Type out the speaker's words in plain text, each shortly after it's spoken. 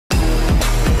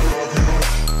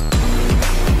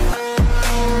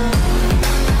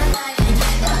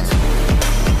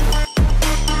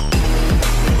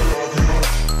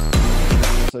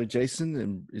Jason,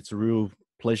 and it's a real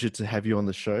pleasure to have you on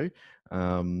the show.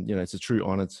 It's a true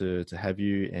honor to have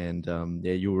you. And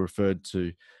you were referred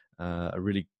to a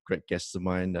really great guest of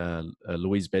mine,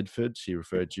 Louise Bedford. She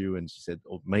referred you, and she said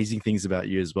amazing things about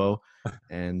you as well.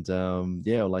 And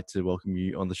I'd like to welcome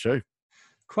you on the show.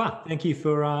 Khoa, thank you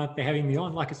for having me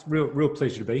on. It's a real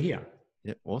pleasure to be here.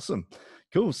 Yeah, awesome.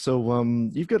 Cool. So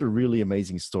you've got a really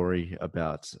amazing story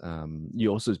about, you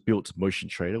also built Motion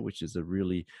Trader, which is a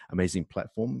really amazing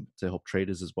platform to help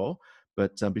traders as well.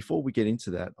 But before we get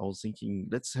into that, I was thinking,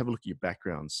 let's have a look at your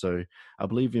background. So I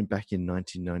believe back in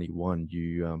 1991,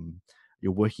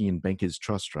 you're working in Bankers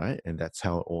Trust, right? And that's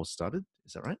how it all started.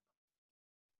 Is that right?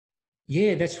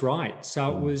 Yeah, that's right.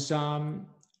 So it was,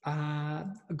 I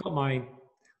got my,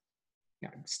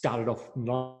 started off in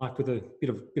life with a bit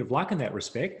of luck in that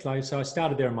respect. So I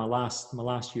started there in my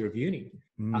last year of uni.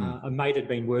 A mate had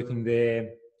been working there.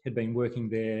 He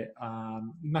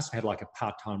must have had like a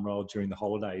part-time role during the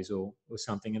holidays or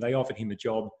something, and they offered him a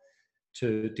job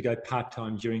to go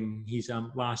part-time during his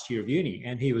last year of uni.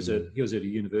 And he was at a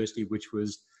university which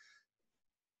was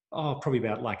probably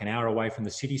about like an hour away from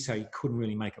the city, so he couldn't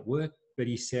really make it work. But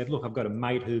he said, "Look, I've got a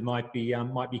mate who might be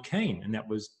keen," and that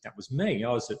was me.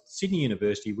 I was at Sydney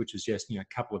University, which is just a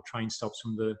couple of train stops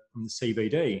from the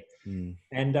CBD,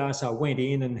 and so I went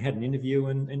in and had an interview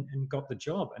and got the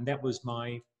job, and that was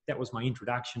my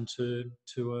introduction to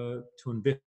an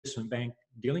investment bank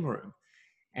dealing room.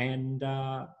 And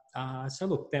so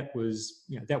look, that was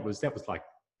like,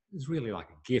 it was really like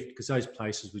a gift, because those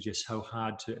places were just so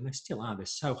hard to, and they still are, they're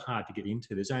so hard to get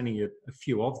into. There's only a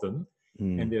few of them,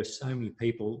 and there are so many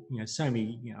people, so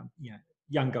many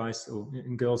young guys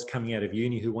and girls coming out of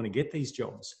uni who want to get these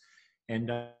jobs.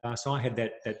 And so I had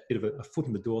that bit of a foot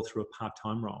in the door through a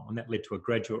part-time role, and that led to a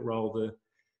graduate role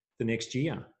the next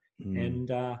year. And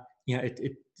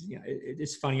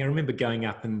it's funny. I remember going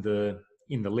up in the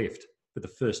lift for the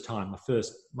first time,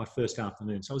 my first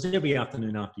afternoon. So it was every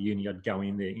afternoon after uni, I'd go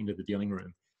in there into the dealing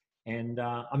room, and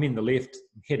I'm in the lift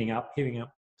heading up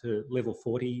to level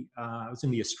 40. I was in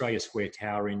the Australia Square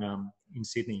Tower in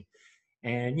Sydney,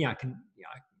 and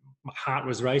my heart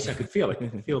was racing. I could feel it. I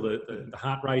could feel the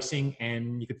heart racing,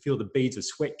 and you could feel the beads of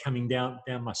sweat coming down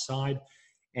my side.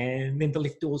 And then the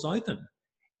lift doors open,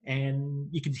 and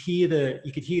you could hear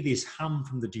this hum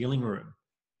from the dealing room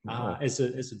as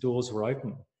the doors were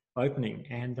opening.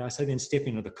 And so then step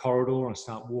into the corridor and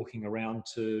start walking around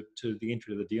to the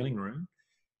entry of the dealing room.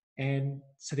 And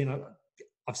so then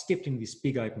I've stepped into this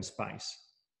big open space,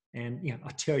 and I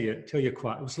tell you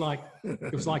quite, it was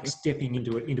like stepping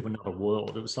into another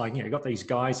world. It was like, you got these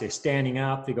guys, they're standing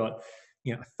up, they got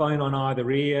a phone on either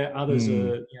ear, others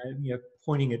are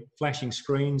pointing at flashing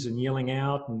screens and yelling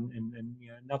out, and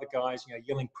another guy's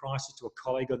yelling prices to a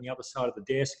colleague on the other side of the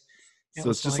desk. So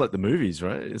it's just like the movies,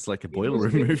 right? It's like a boiler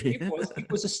room movie.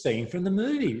 It was a scene from the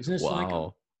movies, and it's like,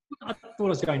 I thought I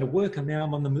was going to work, and now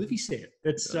I'm on the movie set.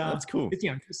 That's cool.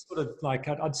 It's sort of like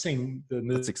I'd seen the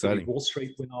movie Wall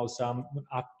Street when I was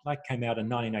that came out in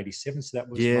 1987, so that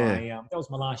was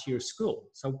my last year of school.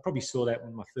 So I probably saw that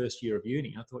in my first year of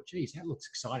uni. I thought, geez, that looks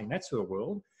exciting. That sort of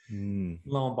world.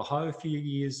 Lo and behold, a few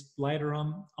years later,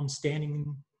 I'm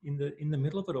standing in the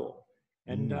middle of it all.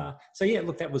 And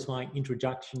that was my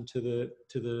introduction to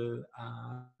the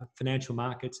financial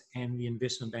markets and the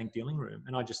investment bank dealing room.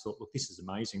 And I just thought, look, this is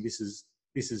amazing. This is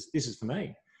for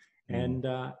me. And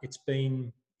that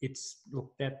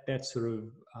sort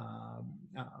of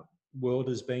world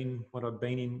has been what I've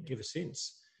been in ever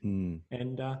since. And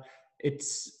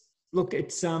there's a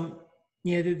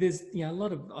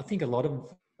lot of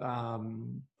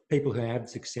people who have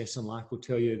success in life will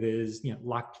tell you there's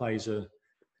luck plays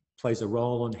a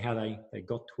role in how they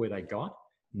got to where they got.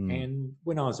 And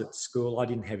when I was at school, I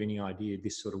didn't have any idea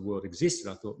this sort of world existed.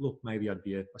 I thought, look, maybe I'd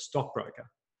be a stockbroker,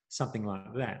 something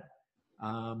like that.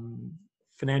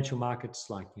 Financial markets,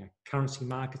 like currency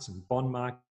markets and bond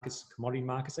markets, commodity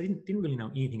markets, I didn't really know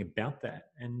anything about that.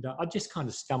 And I just kind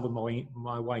of stumbled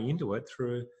my way into it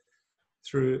through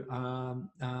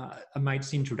a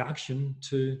mate's introduction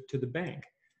to the bank.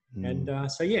 And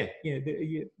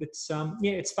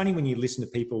it's funny when you listen to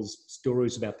people's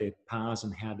stories about their past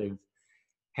and how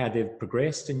they've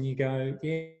progressed, and you go,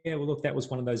 well, look, that was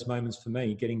one of those moments for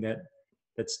me, getting that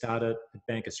start at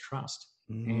Bankers Trust.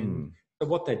 And so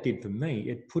what that did for me,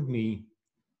 it put me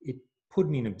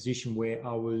in a position where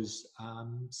I was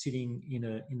sitting in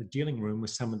a dealing room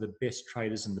with some of the best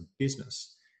traders in the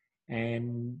business,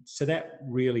 and so that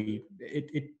really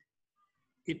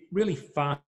it really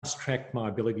fast-tracked my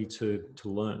ability to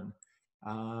learn.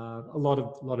 A lot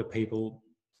of people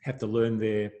have to learn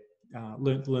their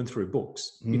learn through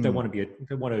books. If they want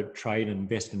to trade and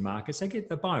invest in markets, they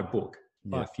buy a book,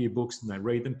 buy a few books, and they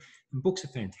read them. And books are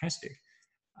fantastic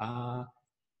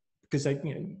because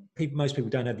most people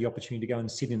don't have the opportunity to go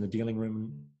and sit in the dealing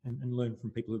room and learn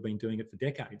from people who've been doing it for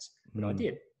decades. But I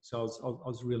did, so I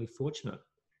was really fortunate.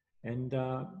 And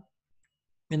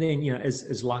then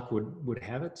as luck would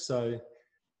have it, so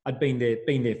I'd been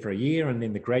there for a year, and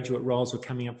then the graduate roles were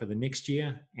coming up for the next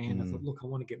year. And I thought, look, I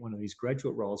want to get one of these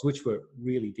graduate roles, which were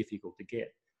really difficult to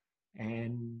get.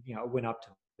 And, I went up to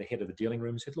the head of the dealing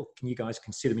room and said, look, can you guys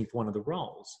consider me for one of the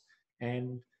roles?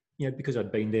 And, because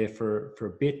I'd been there for a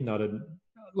bit, and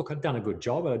I'd done a good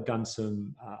job. I'd done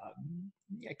some,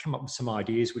 come up with some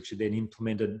ideas, which are then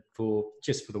implemented for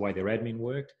the way their admin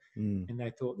worked. And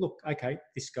they thought, look, okay,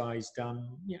 this guy's done,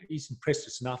 he's impressed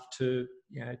us enough to,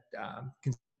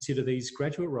 consider these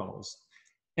graduate roles.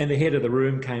 And the head of the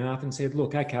room came up and said,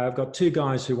 look, okay, I've got two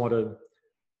guys who want to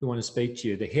speak to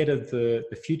you, the head of the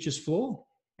futures floor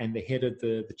and the head of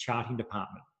the charting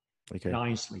department. Okay. And I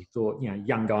instantly thought,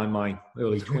 young guy in my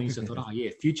early 20s, I thought, oh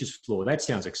yeah, futures floor, that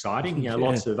sounds exciting.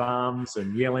 Lots of arms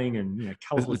and yelling and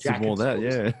colourful jackets. More that,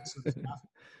 yeah.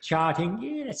 Charting,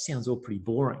 yeah, that sounds all pretty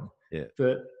boring. Yeah.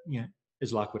 But,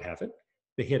 as luck would have it,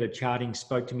 the head of charting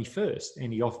spoke to me first,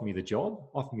 and he offered me the job,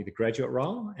 offered me the graduate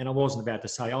role. And I wasn't about to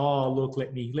say, oh, look,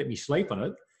 let me sleep on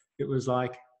it. It was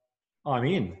like, I'm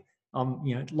in.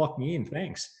 Lock me in,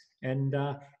 thanks. And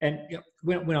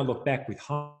when I look back with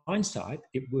hindsight,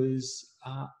 it was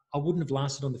I wouldn't have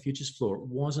lasted on the futures floor. It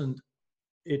wasn't.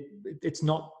 It's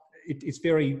not. It's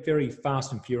very, very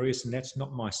fast and furious, and that's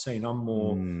not my scene.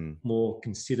 I'm more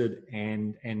considered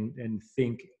and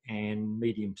think and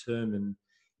medium term and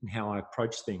how I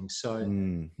approach things. So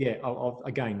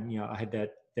I had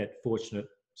that fortunate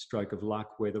stroke of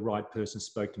luck where the right person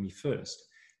spoke to me first.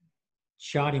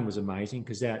 Charting was amazing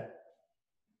because that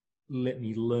let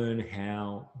me learn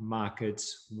how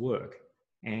markets work.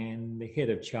 And the head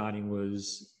of charting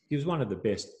was one of the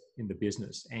best in the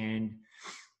business. And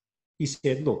he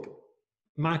said, look,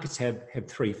 markets have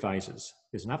three phases.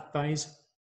 There's an up phase,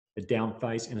 a down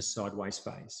phase, and a sideways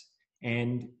phase.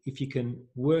 And if you can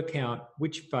work out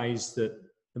which phase that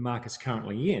the market's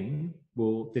currently in,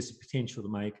 well, there's a potential to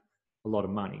make a lot of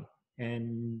money.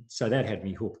 And so that had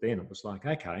me hooked then. It was like,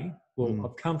 okay, well,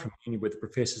 I've come from uni where the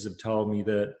professors have told me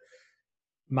that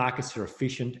markets are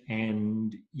efficient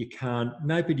and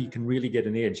nobody can really get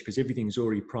an edge because everything's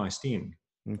already priced in.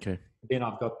 Okay. Then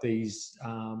I've got these,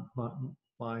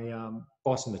 my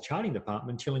boss in the charting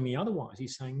department telling me otherwise.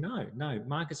 He's saying, no,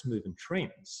 markets move in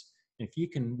trends. And if you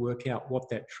can work out what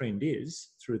that trend is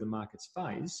through the market's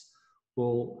phase,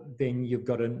 well, then you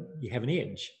have an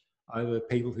edge over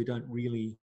people who don't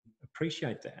really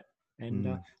appreciate that.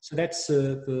 And so that's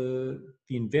the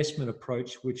investment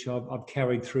approach, which I've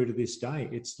carried through to this day.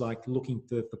 It's like looking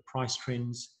for price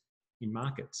trends in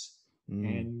markets.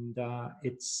 And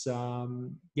it's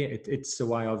the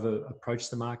way I've approached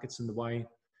the markets and the way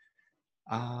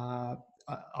I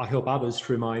help others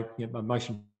through my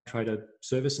motion trader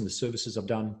service and the services I've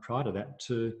done prior to that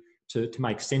to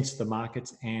make sense of the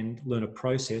markets and learn a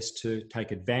process to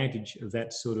take advantage of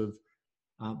that sort of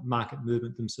market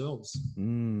movement themselves.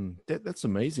 That's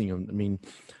amazing. I mean,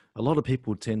 a lot of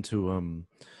people tend to,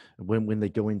 when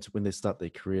they start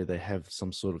their career, they have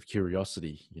some sort of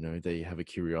curiosity. They have a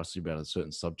curiosity about a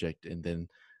certain subject, and then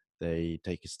they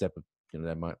take a step of,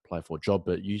 they might apply for a job,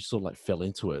 but you sort of like fell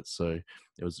into it. So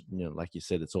it was, like you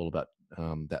said, it's all about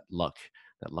that luck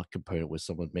component where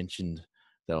someone mentioned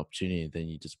that opportunity, and then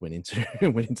you just went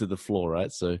into the floor,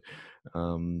 right? So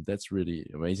that's really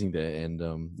amazing there.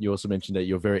 And you also mentioned that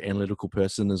you're a very analytical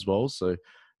person as well. So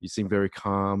you seem very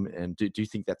calm. And do you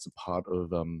think that's a part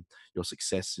of your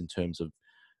success in terms of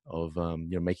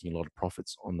making a lot of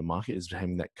profits on the market, is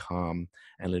having that calm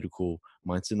analytical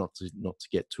mindset, not to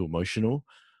get too emotional?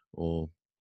 Or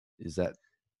is that?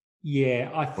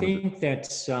 Yeah, I think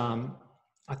that's,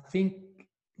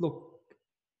 look,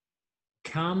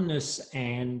 calmness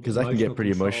and because I can get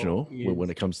pretty emotional when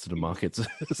it comes to the markets.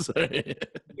 So.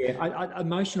 Yeah,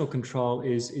 emotional control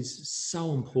is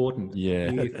so important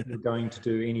if you're going to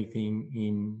do anything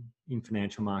in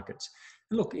financial markets.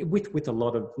 And look, with a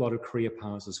lot of career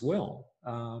paths as well,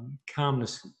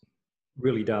 calmness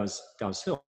really does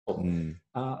help.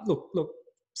 Look,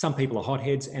 some people are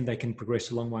hotheads and they can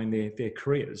progress a long way in their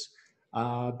careers.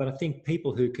 But I think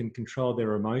people who can control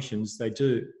their emotions, they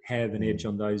do have an edge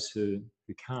on those who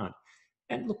can't.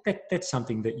 And look, that's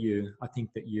something that you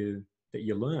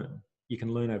learn. You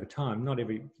can learn over time.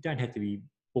 You don't have to be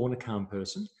born a calm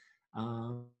person,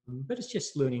 but it's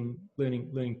just learning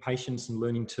patience and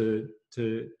learning to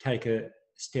take a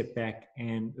step back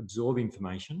and absorb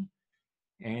information,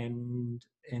 and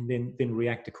then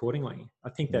react accordingly. I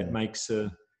think that makes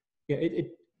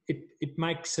it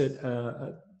makes it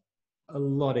a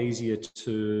lot easier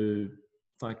to,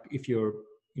 like, if you're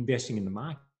investing in the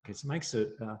markets, it makes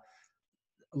it a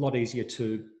lot easier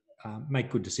to make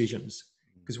good decisions.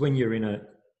 Because when you're in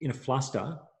a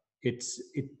fluster,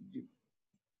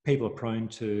 people are prone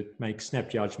to make snap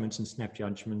judgments, and snap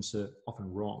judgments are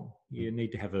often wrong. You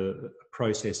need to have a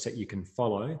process that you can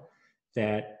follow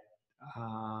that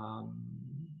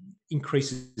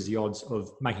increases the odds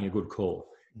of making a good call.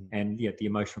 And the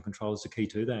emotional control is the key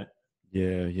to that.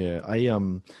 Yeah.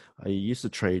 I used to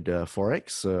trade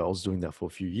forex. I was doing that for a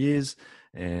few years,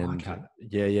 and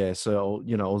yeah. So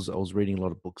I was reading a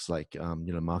lot of books like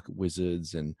Market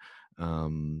Wizards and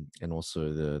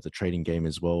also the trading game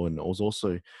as well. And I was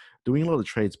also doing a lot of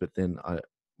trades. But then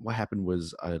what happened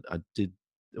was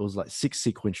it was like 6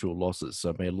 sequential losses. So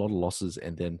I made a lot of losses,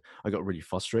 and then I got really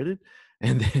frustrated,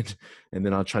 and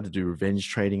then I tried to do revenge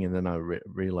trading, and then I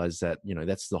realized that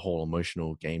that's the whole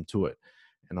emotional game to it.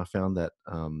 And I found that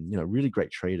really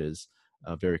great traders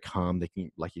are very calm. They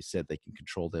can, like you said, they can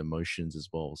control their emotions as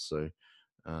well. So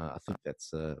I think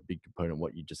that's a big component.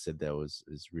 What you just said there is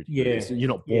really good. So you're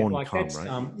not born like calm,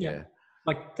 right?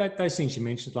 Like those things you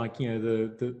mentioned, like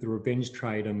the revenge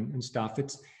trade and stuff.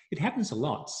 It happens a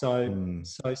lot. So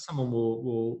someone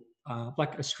will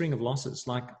like a string of losses.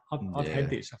 Like I've had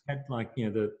this. I've had like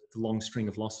the long string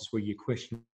of losses where you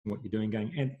question what you're doing,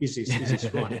 going, and is this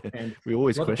right? And we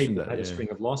always a lot question of people that. have a string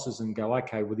of losses and go,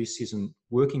 okay, well, this isn't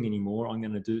working anymore. I'm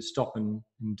going to stop and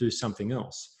do something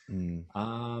else.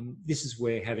 This is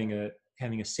where having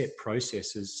a set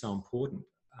process is so important,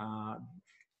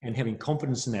 and having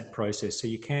confidence in that process, so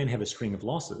you can have a string of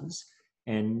losses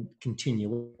and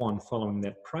continue on following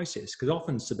that process. Because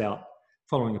often it's about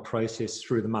following a process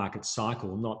through the market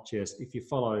cycle, not just if you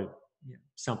follow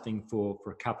something for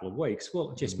a couple of weeks.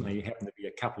 Well, it just may happen to be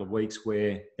a couple of weeks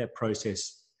where that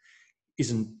process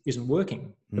isn't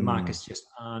working. The markets just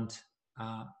aren't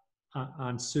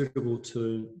suitable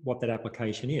to what that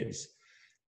application is.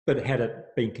 But had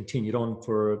it been continued on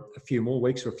for a few more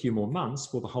weeks or a few more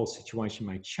months, well, the whole situation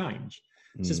may change.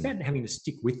 So it's about having to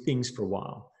stick with things for a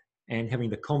while and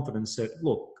having the confidence that,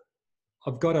 look,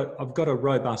 I've got a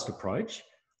robust approach.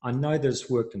 I know that it's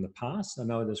worked in the past. I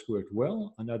know that it's worked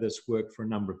well. I know that it's worked for a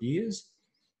number of years.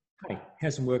 Hey, it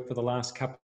hasn't worked for the last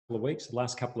couple of weeks, the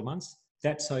last couple of months.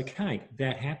 That's okay.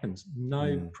 That happens.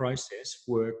 No process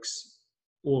works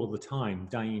all of the time,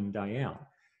 day in, day out.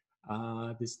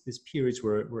 There's periods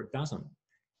where it doesn't.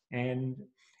 And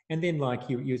then, like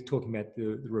you're talking about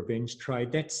the revenge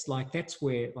trade, that's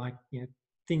where, like,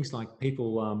 things like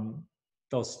people,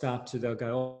 they'll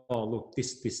go, oh look,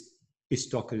 this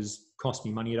stock has cost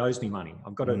me money, it owes me money,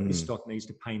 I've got this stock needs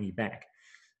to pay me back.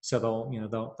 So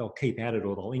they'll keep at it,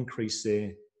 or they'll increase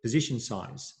their position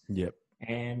size. Yep.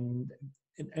 And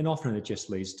often it just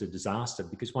leads to disaster,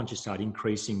 because once you start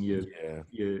increasing your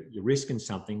risk in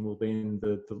something, well, then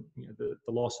the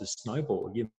losses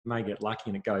snowball. You may get lucky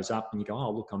and it goes up, and you go,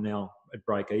 oh look, I'm now at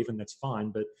break even, that's fine.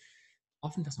 But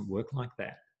often doesn't work like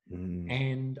that.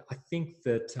 And I think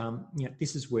that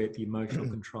this is where the emotional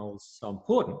control is so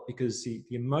important, because the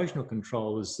emotional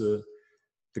control is the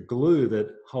glue that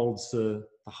holds the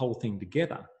whole thing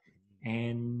together.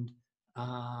 And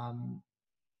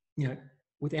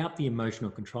without the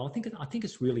emotional control, I think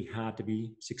it's really hard to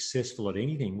be successful at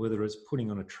anything, whether it's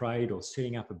putting on a trade or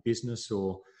setting up a business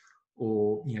or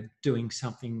doing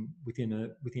something within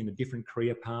a different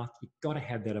career path. You've got to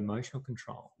have that emotional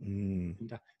control.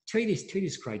 And tell you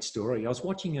this great story. I was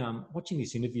watching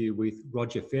this interview with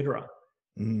Roger Federer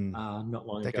not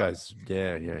long ago. That guy's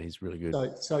he's really good.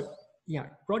 So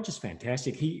Roger's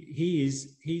fantastic.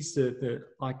 He's the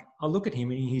like, I look at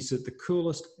him and he's the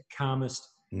coolest, calmest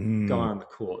guy on the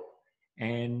court,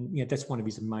 and that's one of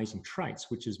his amazing traits,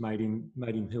 which has made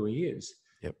him who he is.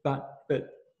 Yep. But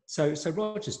so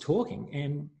Roger's talking,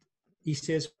 and he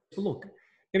says, well, look,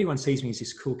 everyone sees me as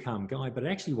this cool, calm guy, but it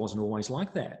actually wasn't always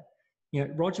like that.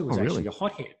 Roger was actually a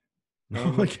hothead.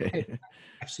 Okay. Had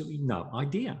absolutely no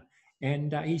idea.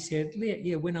 And he said,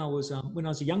 when I was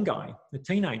a young guy, a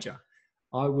teenager,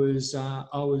 I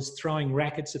was throwing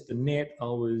rackets at the net. I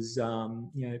was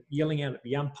yelling out at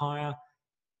the umpire,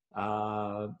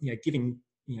 giving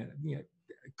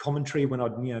commentary when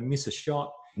I'd miss a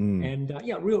shot, and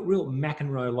real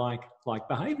McEnroe like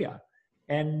behaviour.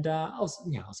 And I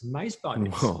was amazed by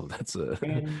this. Well, that's a.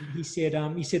 And he said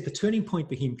the turning point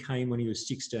for him came when he was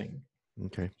 16.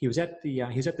 Okay. He was at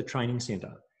the training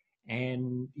centre,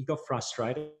 and he got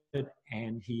frustrated,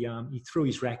 and he threw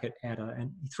his racket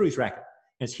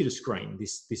and it's hit a screen,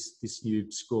 this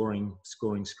new scoring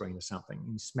screen or something,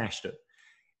 and he smashed it.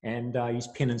 And his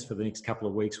penance for the next couple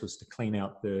of weeks was to clean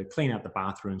out the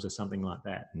bathrooms or something like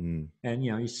that. Mm. And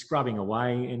he's scrubbing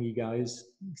away, and he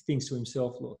thinks to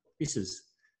himself, look, this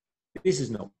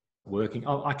is not working.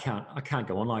 Oh, I can't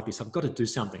go on like this. I've got to do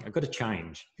something. I've got to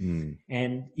change. Mm.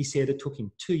 And he said it took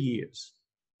him 2 years.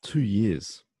 2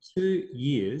 years. 2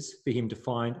 years for him to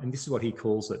find, and this is what he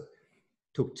calls it.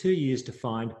 Took 2 years to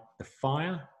find the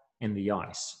fire and the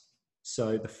ice.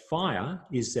 So the fire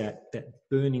is that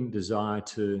burning desire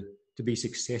to be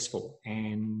successful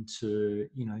and to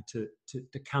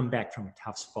come back from a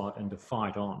tough spot and to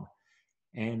fight on.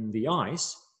 And the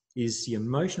ice is the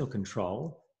emotional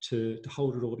control to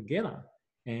hold it all together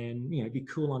and be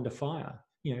cool under fire.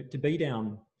 To be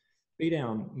down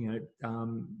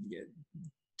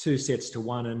 2 sets to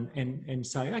 1 and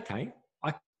say, okay,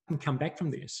 I can come back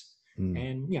from this.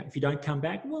 And if you don't come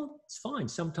back, well, it's fine.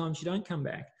 Sometimes you don't come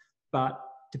back, but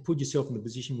to put yourself in the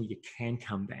position where you can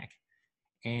come back.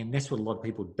 And that's what a lot of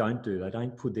people don't do. They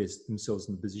don't put themselves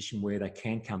in the position where they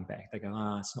can come back. They go,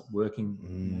 it's not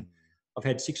working. I've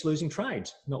had 6 losing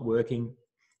trades, not working.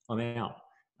 I'm out.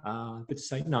 But to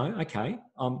say, no, okay,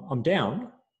 I'm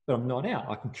down, but I'm not out.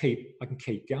 I can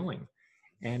keep going.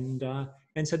 And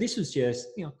so this was just,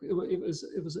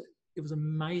 it was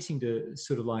amazing to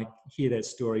sort of like hear that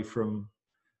story from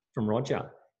Roger.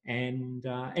 And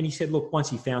he said, look, once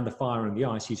he found the fire and the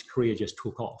ice, his career just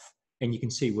took off, and you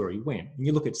can see where he went. And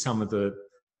you look at some of the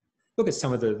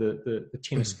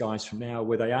tennis guys from now,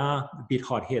 where they are a bit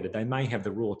hot-headed. They may have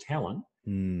the raw talent,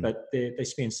 but they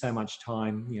spend so much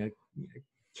time,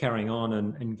 carrying on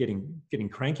and getting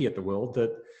cranky at the world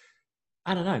that,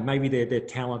 I don't know, maybe their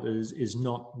talent is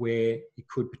not where it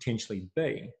could potentially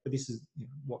be. But this is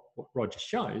what Roger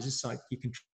shows. It's like you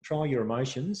control your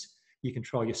emotions, you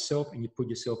control yourself, and you put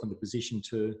yourself in the position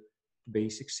to be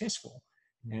successful.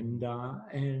 And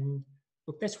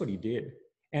look, that's what he did.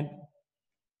 And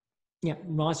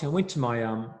I went to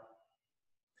my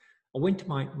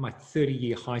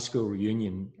 30-year high school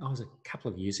reunion. I was a couple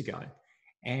of years ago,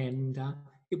 and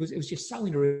it was just so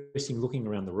interesting looking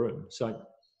around the room. So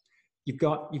you've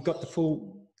got the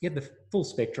full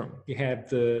spectrum. You have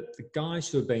the guys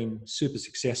who have been super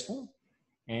successful,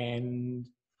 and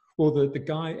the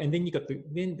guy, and then you got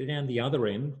then down the other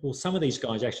end. Well, some of these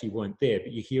guys actually weren't there,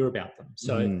 but you hear about them.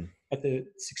 So at the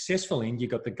successful end, you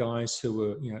got the guys who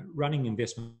were running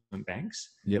investment banks.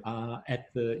 Yep.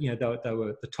 At the they were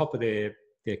at the top of their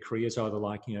careers, either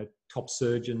like top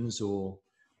surgeons or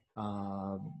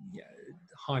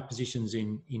high positions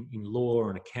in law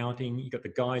and accounting. You got the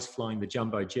guys flying the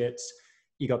jumbo jets.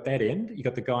 You got that end. You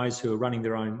got the guys who are running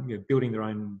their own, building their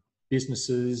own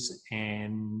businesses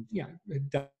and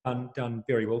done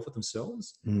very well for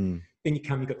themselves. Then you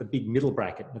got the big middle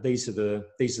bracket. Now, these are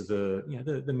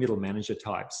the middle manager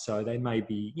types. So they may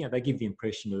be they give the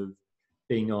impression of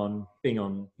being on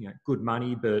good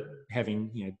money, but having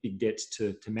big debts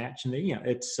to match. And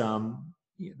it's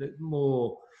the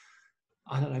more,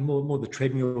 I don't know, more the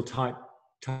treadmill type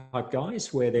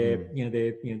guys, where they're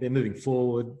moving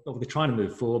forward, or they're trying to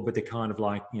move forward, but they're kind of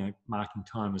like marking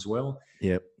time as well.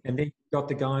 Yep. And then you've got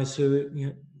the guys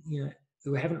who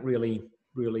who haven't really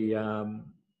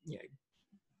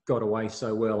got away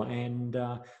so well. And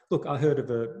look, I heard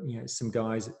of some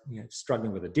guys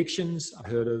struggling with addictions. I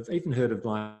even heard of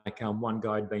like one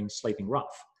guy had been sleeping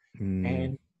rough,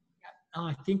 and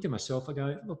I think to myself, I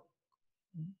go, look,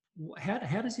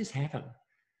 how does this happen?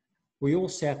 We all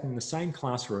sat in the same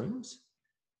classrooms.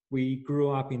 We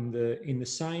grew up in the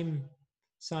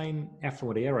same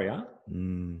affluent area.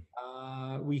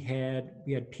 We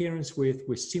had parents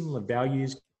with similar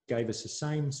values, gave us the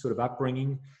same sort of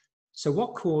upbringing. So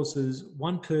what causes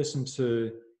one person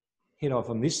to head off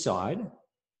on this side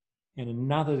and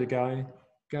another to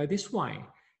go this way?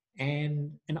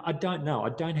 And I don't know. I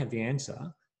don't have the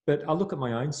answer. But I look at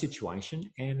my own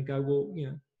situation and go, well,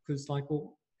 because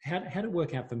how did it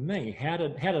work out for me? How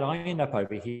did I end up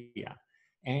over here?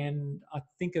 And I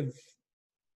think of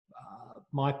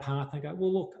my path. And I go,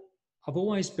 well, look, I've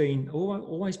always been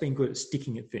good at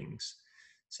sticking at things.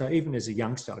 So even as a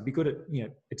youngster, I'd be good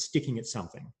at sticking at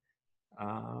something.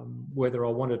 Whether I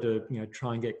wanted to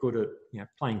try and get good at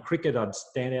playing cricket, I'd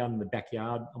stand out in the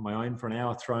backyard on my own for an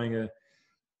hour throwing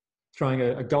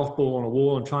a golf ball on a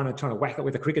wall and trying to whack it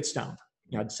with a cricket stump.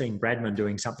 I'd seen Bradman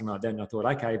doing something like that, and I thought,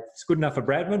 okay, it's good enough for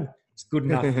Bradman, it's good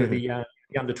enough for the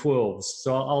under 12s,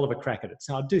 so I'll have a crack at it.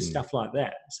 So I'd do stuff like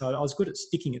that. So I was good at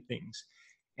sticking at things,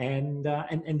 and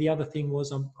the other thing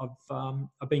was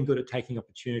I've been good at taking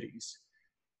opportunities,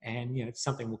 and if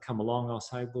something will come along, I'll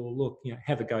say, well, look,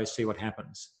 have a go, see what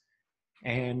happens.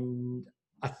 And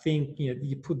I think,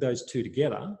 you put those two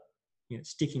together,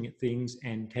 sticking at things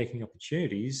and taking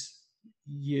opportunities,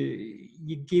 you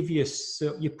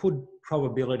put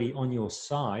probability on your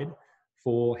side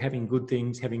for having good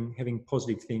things, having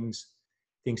positive things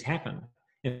happen.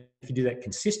 And if you do that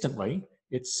consistently,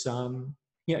 it's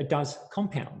it does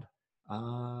compound.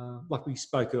 Like we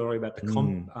spoke earlier about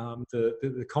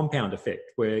the compound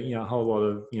effect, where a whole lot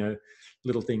of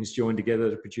little things join together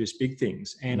to produce big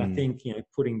things. And I think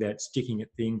sticking at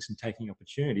things and taking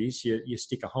opportunities, you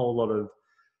stick a whole lot of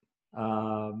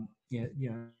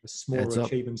smaller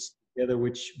achievements together,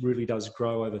 which really does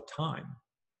grow over time.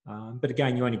 But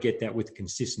again, you only get that with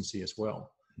consistency as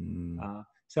well.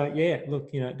 So yeah, look,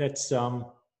 that's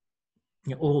all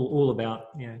about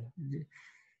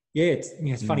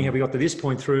it's funny how we got to this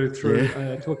point through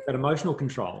talking about emotional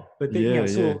control, but then,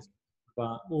 it's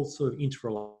all sort of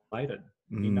interrelated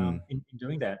in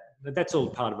doing that. That's all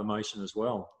part of emotion as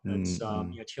well. It's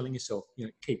telling yourself,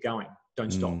 keep going,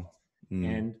 don't stop,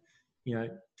 and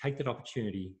take that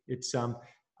opportunity. It's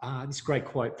this great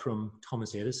quote from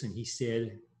Thomas Edison. He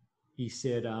said,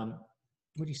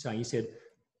 what did he say? He said,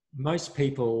 most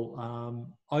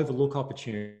people overlook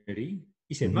opportunity.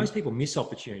 He said, most people miss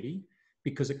opportunity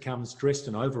because it comes dressed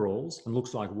in overalls and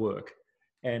looks like work.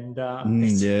 And I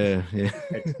think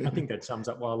that sums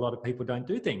up why a lot of people don't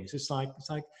do things. It's like,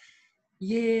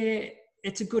 yeah,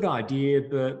 it's a good idea,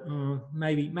 but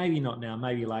maybe not now,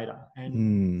 maybe later.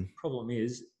 And the problem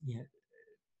is,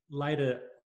 later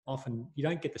often you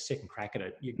don't get the second crack at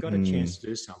it. You've got a chance to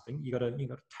do something. You got to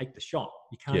take the shot.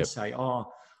 You can't say, "Oh,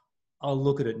 I'll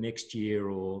look at it next year,"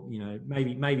 or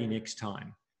maybe next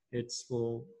time. It's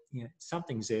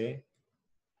something's there.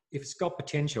 If it's got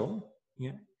potential,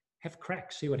 have a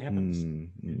crack, see what happens,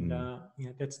 and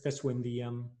that's when the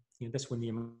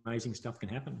amazing stuff can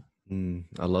happen.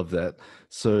 I love that.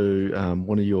 So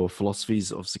one of your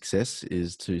philosophies of success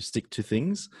is to stick to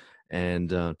things and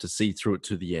to see through it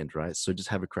to the end, right? So just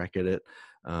have a crack at it.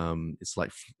 It's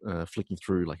like flicking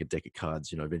through like a deck of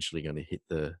cards. Eventually going to hit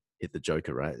the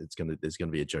joker, right? There's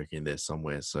gonna be a joker in there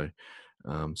somewhere. So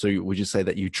so would you say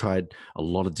that you tried a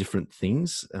lot of different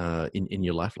things in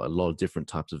your life, like a lot of different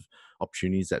types of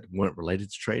opportunities that weren't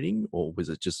related to trading, or was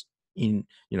it just in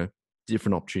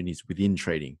different opportunities within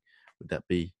trading? Would that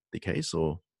be the case,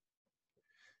 or?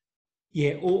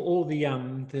 Yeah, all the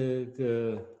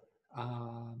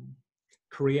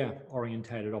career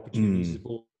orientated opportunities have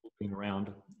all been around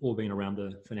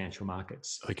the financial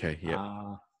markets. Okay,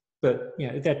 yeah. But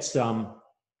that's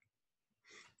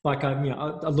like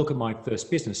I look at my first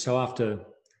business. So after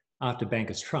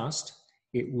Bankers Trust,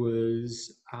 it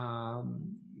was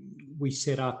we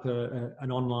set up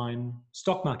an online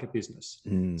stock market business.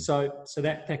 So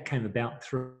that came about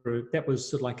through, that was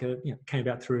sort of like came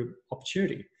about through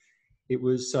opportunity. It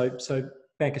was so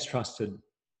Bankers Trust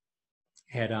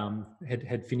had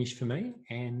finished for me,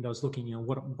 and I was looking,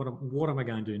 what am I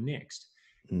going to do next?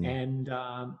 And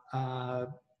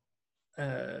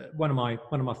one of my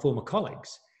former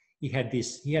colleagues, he had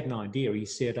an idea. He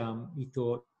said he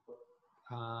thought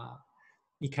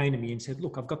he came to me and said,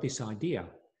 "Look, I've got this idea.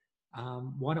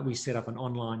 Why don't we set up an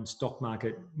online stock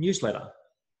market newsletter?"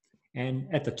 And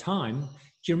at the time,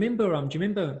 do you remember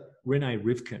Rene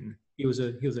Rivkin? He was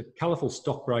a colourful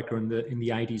stockbroker in the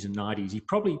 80s and 90s. He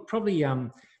probably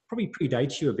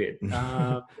predates you a bit.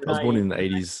 I was born in the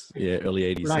 80s, early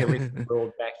 80s. Rene Rivkin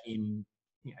world back in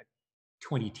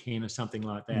 2010 or something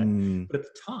like that. But at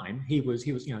the time, he was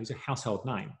he's a household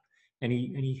name, and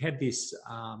he had this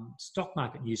stock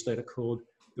market newsletter called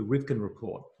the Rivkin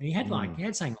Report, and he had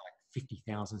something like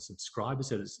 50,000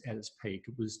 subscribers at its peak.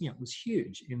 It was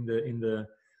huge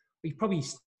he probably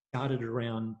started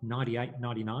around 98,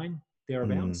 99,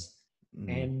 thereabouts.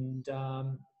 And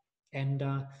so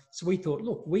we thought,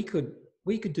 look, we could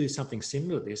do something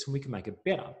similar to this, and we can make it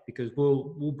better, because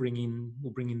we'll bring in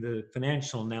the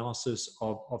financial analysis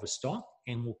of a stock,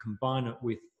 and we'll combine it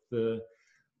with the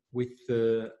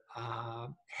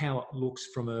how it looks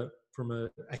from a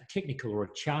technical or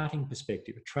a charting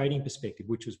perspective, a trading perspective,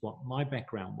 which is what my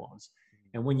background was.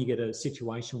 And when you get a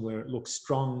situation where it looks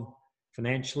strong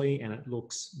financially and it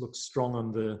looks strong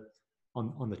on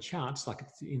the charts, like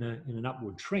it's in an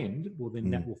upward trend, well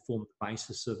then that will form the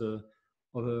basis of a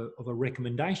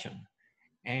recommendation.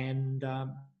 And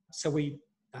so we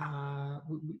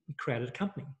created a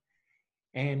company,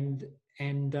 and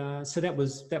so that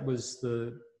was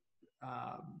the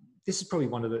this is probably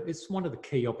one of the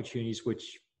key opportunities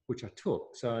which I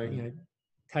took. So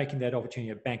taking that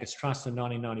opportunity at Bankers Trust in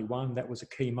 1991, that was a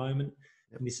key moment,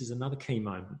 and this is another key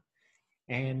moment.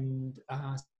 And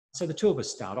so the two of us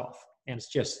start off, and it's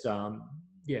just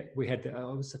we had,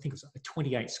 I think it was a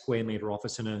 28 square metre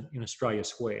office in Australia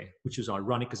Square, which was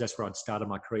ironic because that's where I'd started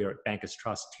my career at Bankers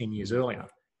Trust 10 years earlier.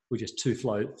 We're just two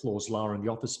floors lower in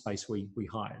the office space we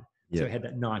hired. So it had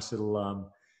that nice little,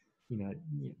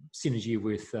 synergy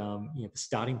with, the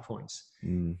starting points.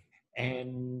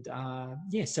 And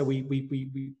so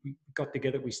we got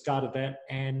together, we started that,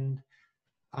 and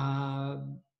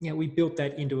we built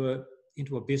that into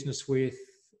a business with.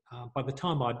 By the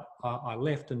time I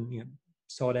left and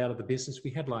sold out of the business,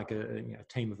 we had like a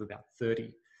team of about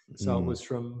 30. So it was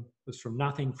from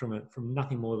nothing, from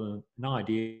nothing more than an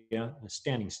idea, a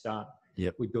standing start.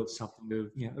 Yep. We built something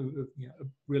of a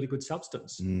really good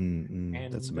substance.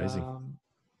 And that's amazing.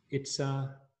 It's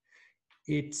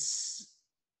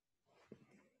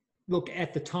look,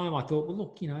 at the time I thought, well,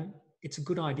 look, it's a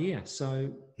good idea.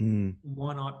 So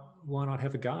why not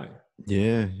have a go?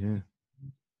 Yeah.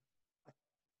 I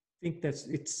think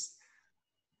it's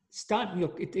starting.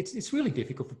 Look, it's really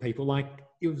difficult for people. Like,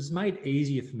 it was made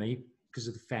easier for me because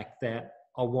of the fact that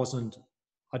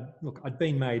I'd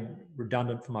been made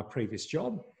redundant from my previous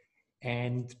job,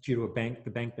 and due to the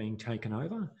bank being taken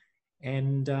over,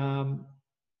 and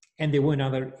there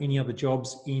weren't any other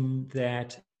jobs in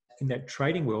that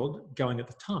trading world going at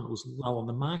the time. It was low on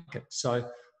the market, so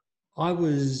I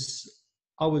was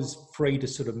free to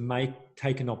sort of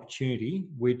take an opportunity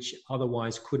which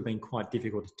otherwise could have been quite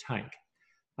difficult to take.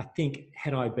 I think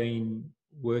had I been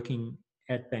working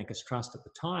at Bankers Trust at the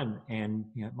time, and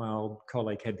my old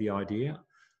colleague had the idea,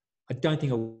 I don't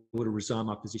think I would have resigned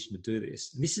my position to do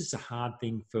this. And this is a hard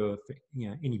thing for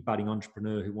any budding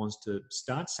entrepreneur who wants to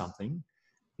start something.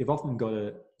 They've often got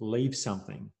to leave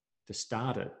something to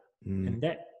start it, and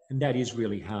that is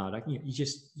really hard. You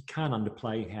can't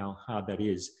underplay how hard that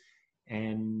is.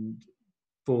 And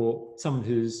for someone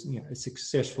who's a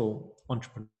successful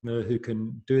entrepreneur who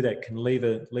can do that, can leave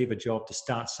a job to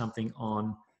start something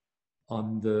on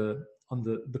the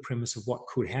premise of what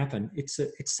could happen, it's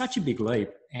such a big leap.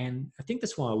 And I think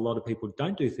that's why a lot of people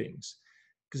don't do things,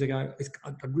 because they go,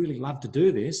 I'd really love to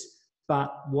do this,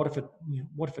 but what if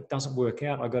it doesn't work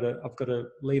out? I've got to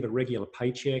leave a regular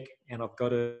paycheck, and I've got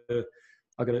to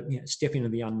step into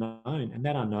the unknown, and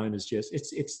that unknown is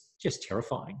it's just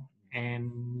terrifying.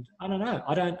 And I don't know.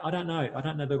 I don't know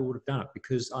that I would have done it,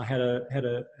 because I had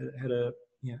a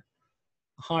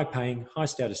high paying, high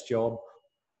status job.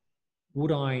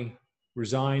 Would I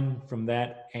resign from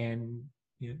that and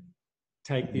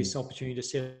take this opportunity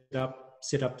to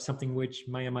set up something which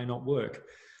may or may not work?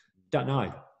 Don't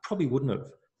know. Probably wouldn't have.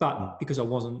 But because I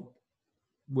wasn't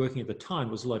working at the time,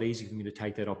 it was a lot easier for me to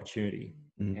take that opportunity.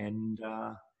 And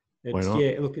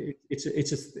look,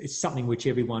 it's something which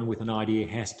everyone with an idea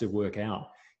has to work out.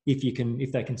 If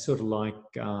they can sort of like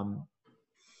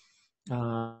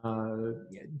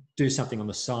do something on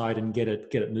the side and get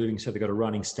it moving, so they've got a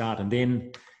running start, and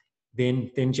then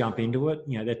jump into it.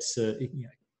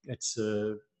 That's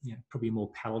probably a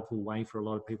more palatable way for a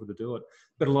lot of people to do it.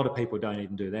 But a lot of people don't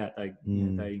even do that.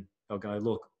 They'll go,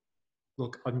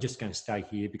 look, I'm just going to stay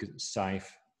here because it's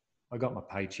safe. I got my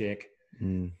paycheck.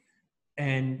 And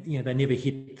they never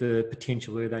hit the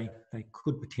potential where they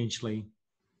could potentially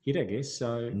hit, I guess.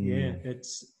 So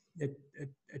it's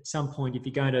at some point, if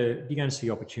you're going to see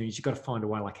opportunities, you've got to find a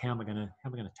way. Like, how am I going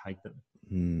to take them?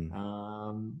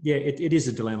 It is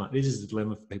a dilemma. It is a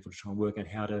dilemma for people to try and work out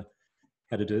how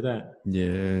to do that.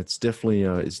 Yeah, it's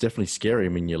definitely scary. I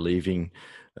mean, you're leaving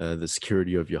the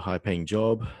security of your high-paying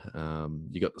job.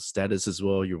 You got the status as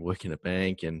well. You're working at a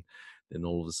bank, and then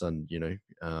all of a sudden, you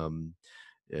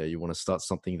want to start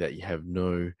something that you have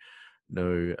no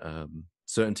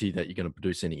certainty that you're going to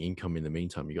produce any income in the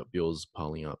meantime. You got bills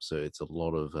piling up, so it's a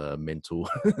lot of mental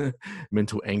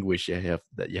anguish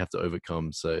that you have to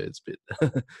overcome. So it's a bit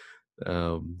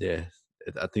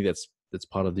I think that's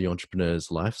part of the entrepreneur's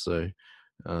life. So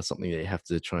something that you have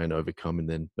to try and overcome, and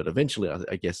then but eventually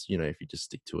I guess if you just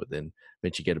stick to it, then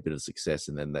eventually get a bit of success,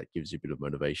 and then that gives you a bit of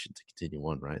motivation to continue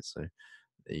on, right? So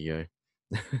there you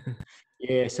go.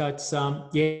 Yeah, so it's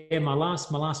my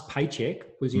last paycheck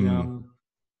was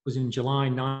in July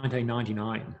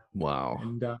 1999. Wow.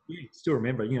 And still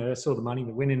remember, I saw the money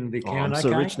that went into the account. I'm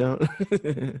so rich now.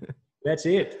 That's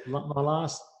it. My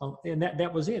last, and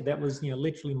that was it. That was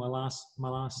literally my last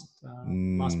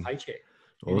paycheck.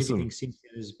 And Awesome. everything since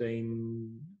then has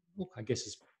been, look, I guess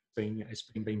it's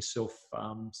been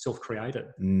self-created.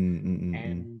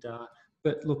 And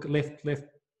but look, left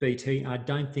BT. I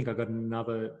don't think I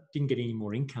didn't get any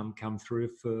more income come through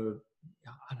for,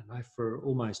 I don't know, for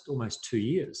almost 2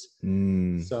 years.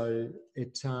 So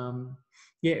it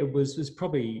it was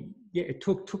probably, it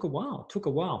took a while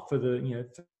for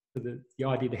the the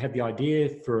idea, to have the idea,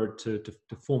 for it to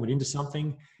form it into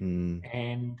something, Mm.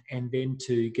 and then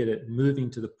to get it moving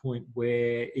to the point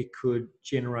where it could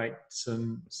generate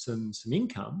some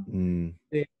income. Mm.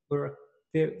 There were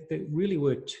there really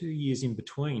were 2 years in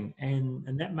between,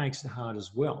 and that makes it hard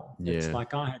as well. It's Yeah.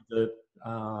 like I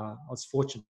was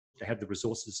fortunate to have the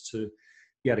resources to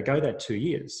be able to go that 2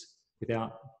 years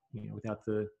without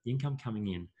the income coming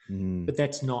in. Mm. But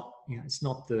that's not, it's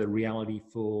not the reality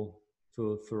for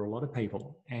a lot of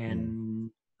people. Mm. And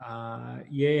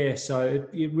so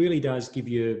it really does give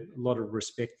you a lot of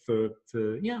respect for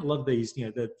a lot of these,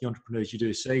 the entrepreneurs you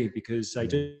do see, because they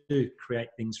Mm. do create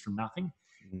things from nothing.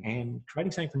 Mm. And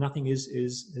creating something from nothing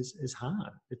is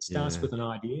hard. It starts Yeah. with an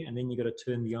idea, and then you've got to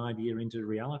turn the idea into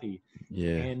reality.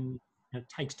 Yeah. And it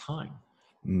takes time.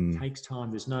 It Mm. takes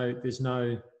time. There's no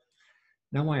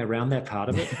way around that part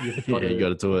of it. You've got Yeah, you got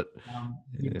to do it.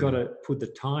 you've Yeah. got to put the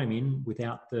time in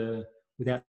without the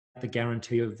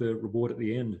guarantee of the reward at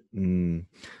the end. Mm.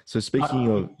 So speaking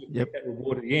But of, if you yep. get that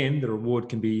reward at the end, the reward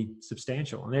can be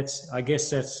substantial, and I guess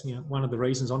that's one of the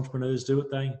reasons entrepreneurs do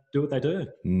what they do.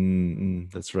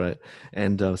 That's right.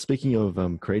 And speaking of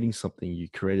creating something, you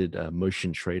created a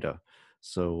Motion Trader.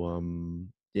 So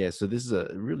yeah, so this is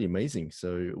really amazing.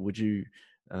 So would you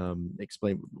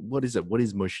explain what is it? What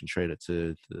is Motion Trader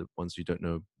to the ones who don't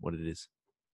know what it is?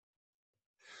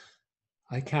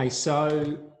 Okay,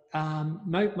 so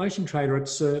Motion Trader,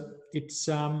 it's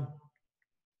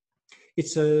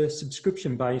a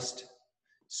subscription-based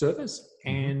service,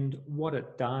 Mm-hmm. and what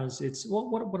it does,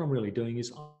 what I'm really doing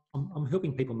is I'm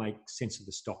helping people make sense of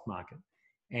the stock market,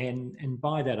 and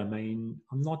by that I mean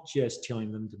I'm not just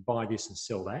telling them to buy this and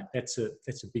sell that. That's a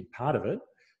big part of it,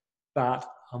 but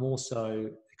I'm also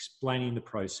explaining the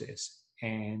process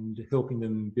and helping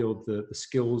them build the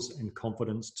skills and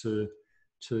confidence to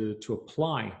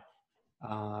apply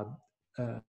uh,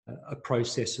 a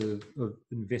process of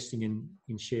investing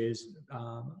in shares,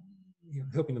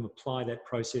 helping them apply that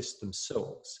process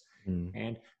themselves. Mm.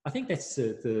 And I think that's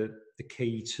the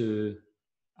key to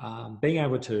being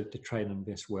able to trade and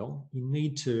invest well. You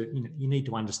need to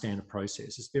understand the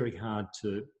process. It's very hard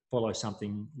to follow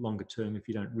something longer term if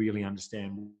you don't really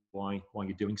understand why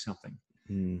you're doing something.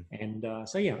 Mm. And I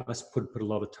put a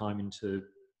lot of time into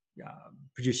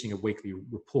producing a weekly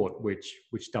report, which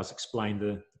does explain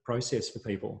the process for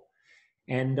people.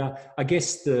 And I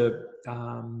guess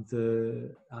one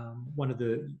of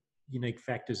the unique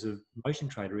factors of Motion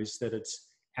Trader is that it's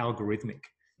algorithmic.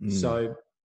 Mm. So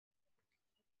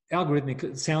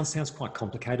algorithmic sounds quite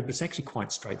complicated, but it's actually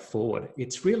quite straightforward.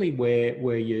 It's really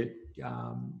where you're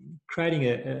creating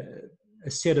a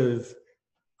set of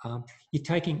you're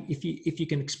taking, if you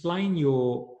can explain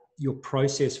your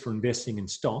process for investing in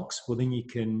stocks, well then you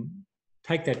can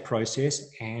take that process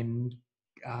and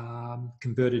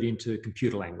convert it into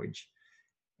computer language,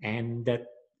 and that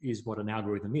is what an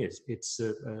algorithm is. It's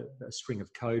a string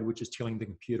of code which is telling the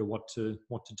computer what to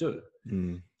do.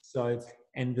 Mm. So,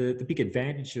 and the big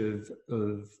advantage of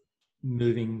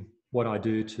moving what I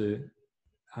do to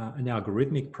an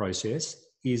algorithmic process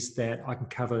is that I can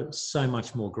cover so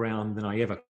much more ground than I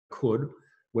ever could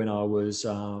when I was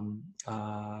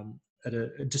at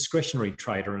a discretionary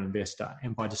trader and investor.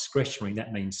 And by discretionary,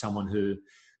 that means someone who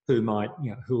might,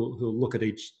 who'll look at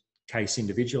each case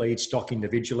individually, each stock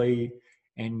individually,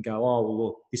 and go, oh, well,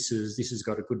 look, this has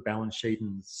got a good balance sheet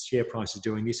and share price is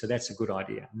doing this, so that's a good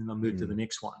idea. And then I'll move to the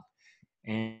next one.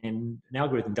 And an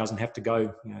algorithm doesn't have to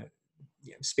go,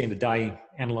 spend a day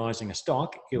analysing a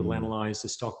stock. It will analyse the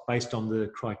stock based on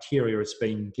the criteria it's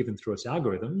been given through its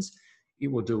algorithms.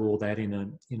 It will do all that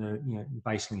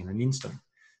basically in an instant.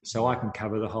 So I can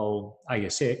cover the whole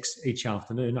ASX each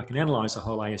afternoon. I can analyse the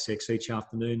whole ASX each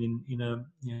afternoon in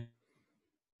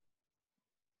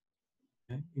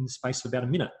the space of about a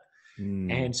minute.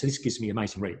 And so this gives me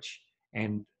amazing reach.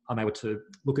 And I'm able to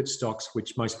look at stocks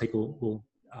which most people will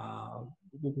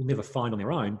never find on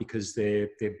their own because they're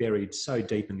buried so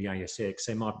deep in the ASX.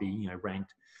 They might be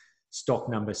ranked stock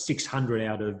number 600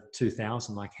 out of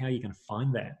 2,000. Like, how are you going to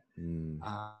find that?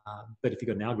 But if you've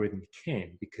got an algorithm, you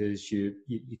can, because you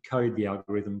code the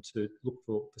algorithm to look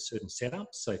for certain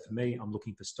setups. So for me, I'm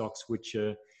looking for stocks which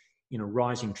are in a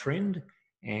rising trend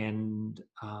and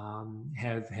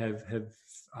have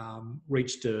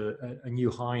reached a new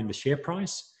high in the share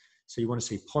price. So you want to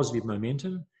see positive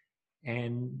momentum.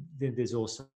 And then there's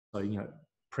also,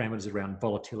 parameters around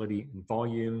volatility and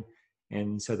volume.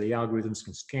 And so the algorithms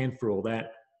can scan for all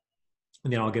that.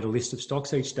 And then I'll get a list of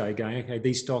stocks each day going, okay,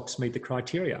 these stocks meet the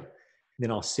criteria. And then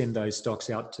I'll send those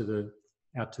stocks out to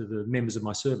to the members of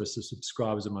my service, the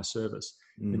subscribers of my service.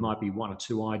 There might be one or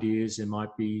two ideas. There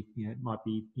might be, it might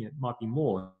be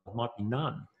more. It might be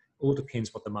none. All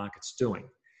depends what the market's doing.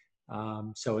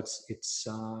 So it's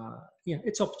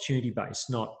opportunity based,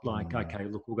 not like, okay,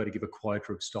 look, we've got to give a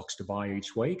quota of stocks to buy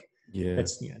each week. Yeah,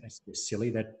 that's just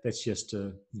silly. That's just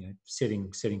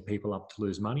setting people up to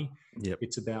lose money. Yep.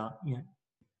 It's about,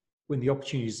 when the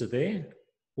opportunities are there,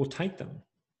 we'll take them.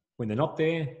 When they're not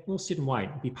there, we'll sit and wait,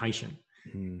 be patient.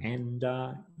 And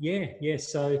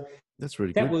so that's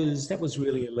really that good. was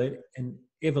really an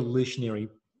evolutionary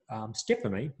step for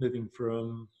me, moving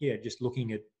from just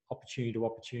looking at opportunity to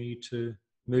opportunity to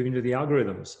moving to the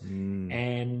algorithms,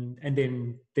 and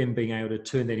then being able to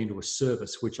turn that into a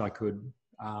service which I could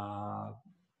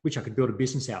build a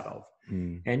business out of.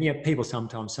 And people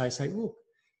sometimes say, look,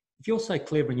 if you're so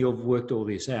clever and you've worked all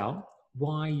this out,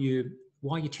 why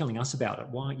are you telling us about it?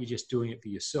 Why aren't you just doing it for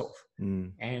yourself?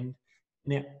 And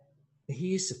now,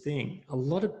 here's the thing: a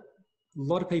lot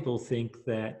of people think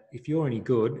that if you're any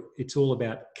good, it's all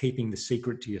about keeping the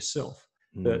secret to yourself.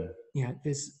 But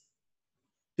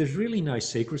there's really no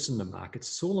secrets in the markets.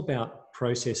 It's all about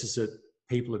processes that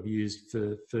people have used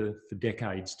for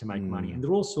decades to make money, and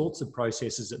there are all sorts of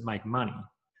processes that make money.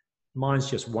 Mine's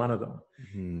just one of them.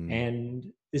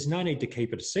 And there's no need to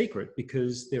keep it a secret,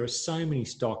 because there are so many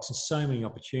stocks and so many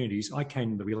opportunities. I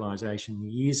came to the realization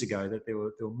years ago that there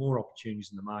were more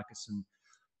opportunities in the markets, and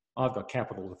I've got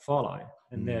capital to follow,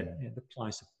 and that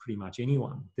applies to pretty much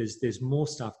anyone. There's more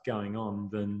stuff going on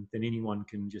than anyone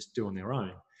can just do on their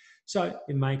own. So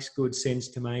it makes good sense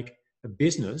to make a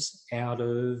business out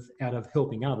of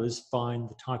helping others find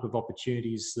the type of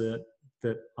opportunities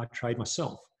that I trade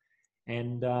myself.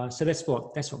 And so that's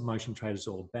what Motion Trade is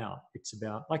all about. It's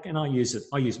about, like, and I use it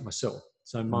myself.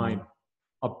 So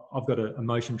I've got a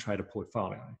Motion Trader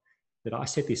portfolio that I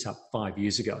set this up 5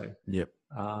 years ago. Yep.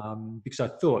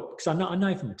 Because I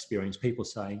know from experience, people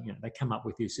say, they come up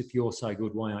with this: if you're so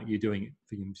good, why aren't you doing it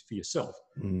for yourself?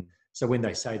 So when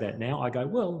they say that now, I go,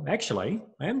 well, actually,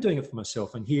 I am doing it for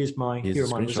myself, and here are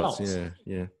my results.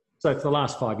 Yeah. So for the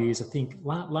last 5 years, I think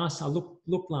I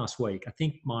looked last week. I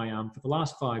think my for the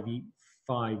last 5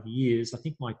 years, I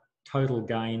think my total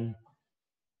gain,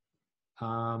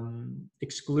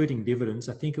 excluding dividends,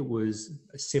 I think it was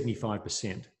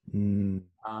 75%.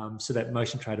 So that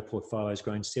Motion Trader portfolio has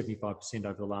grown 75%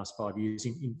 over the last 5 years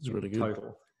in really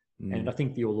total. And I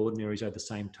think the All Ordinaries over the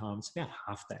same time, it's about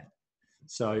half that.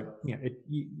 So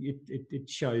it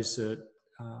shows that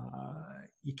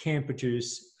you can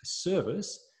produce a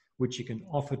service which you can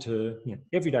offer to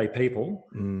everyday people.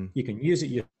 You can use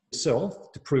it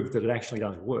yourself to prove that it actually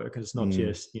does work, and it's not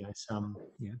just some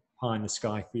pie in the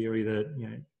sky theory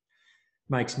that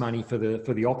makes money for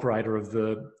the operator of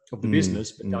the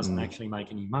business, but doesn't actually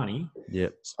make any money.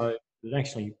 Yep. So it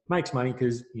actually makes money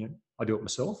because I do it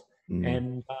myself,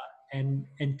 and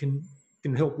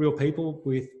can help real people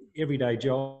with everyday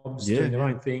jobs, doing their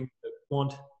own thing, that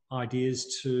want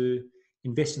ideas to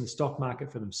invest in the stock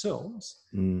market for themselves,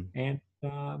 and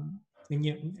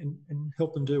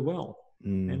help them do well.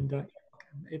 And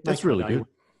it that's really good.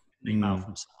 An email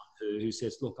from someone who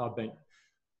says, "Look, I've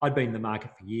been in the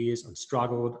market for years. I've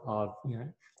struggled.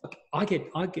 I get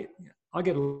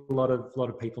a lot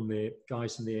of people in there,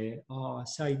 guys in there.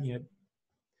 Say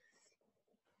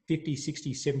 50,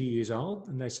 60, 70 years old,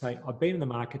 and they say, I've been in the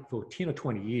market for 10 or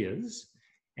 20 years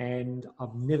and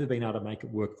I've never been able to make it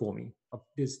work for me.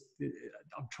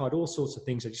 I've tried all sorts of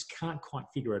things. I just can't quite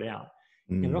figure it out.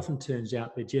 And it often turns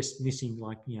out they're just missing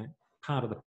part of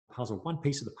the puzzle, one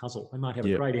piece of the puzzle. They might have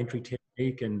a great entry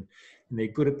technique and they're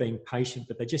good at being patient,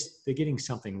 but they're getting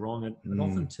something wrong. And it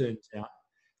often turns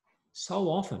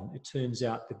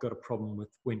out they've got a problem with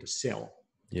when to sell.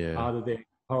 Yeah. Either they're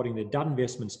holding their dud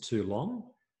investments too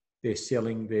long, they're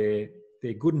selling their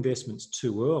good investments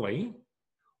too early,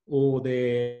 or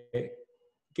they're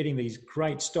getting these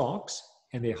great stocks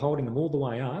and they're holding them all the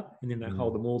way up and then they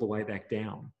hold them all the way back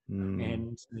down.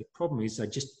 And the problem is they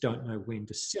just don't know when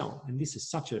to sell. And this is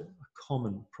such a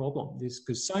common problem.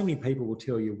 Because so many people will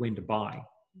tell you when to buy.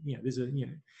 There's a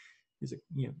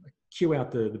queue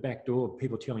out the back door of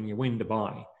people telling you when to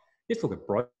buy. Just look at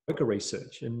broker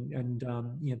research, and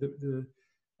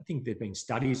I think there've been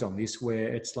studies on this where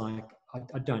it's like,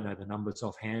 I don't know the numbers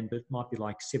offhand, but it might be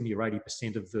like 70 or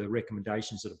 80% of the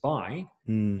recommendations that are buy,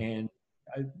 and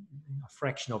a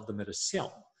fraction of them are to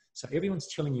sell. So everyone's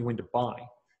telling you when to buy,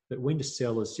 but when to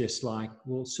sell is just like,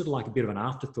 well, sort of like a bit of an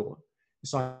afterthought.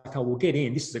 It's like, oh, we'll get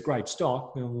in, this is a great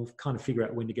stock, and we'll kind of figure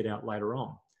out when to get out later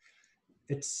on.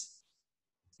 It's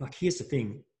like, here's the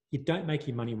thing, you don't make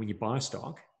your money when you buy a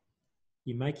stock,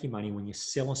 you make your money when you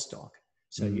sell a stock.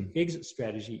 So your exit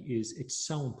strategy it's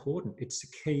so important. It's the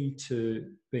key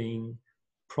to being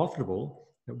profitable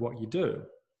at what you do.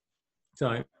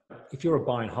 So if you're a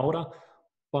buy and hold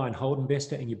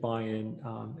investor, and you buy in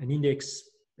an index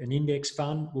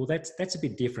fund, well, that's a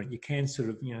bit different. You can sort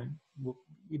of,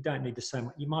 you don't need the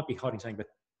same. You might be holding something for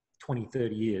 20,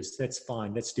 30 years. That's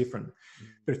fine. That's different.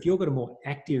 But if you've got a more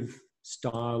active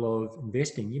style of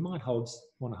investing, you might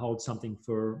want to hold something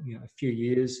for a few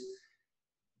years,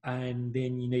 and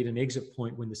then you need an exit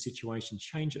point when the situation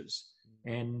changes.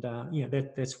 And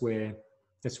that's where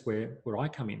I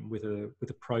come in with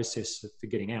a process for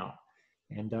getting out.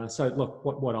 And so look,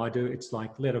 what I do, it's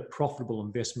like let a profitable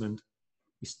investment.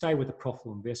 You stay with a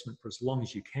profitable investment for as long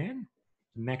as you can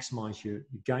to maximize your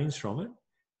gains from it.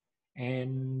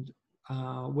 And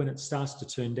when it starts to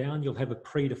turn down, you'll have a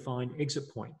predefined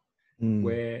exit point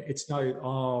where it's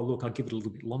look, I'll give it a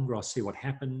little bit longer. I'll see what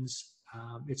happens.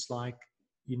 It's like,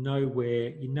 where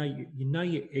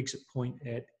your exit point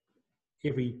at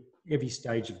every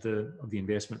stage of the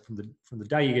investment, from the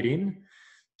day you get in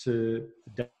to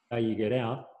the day you get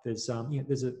out. There's a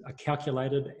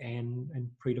calculated and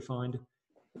predefined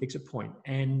exit point,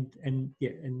 and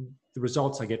the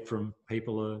results I get from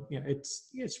people are,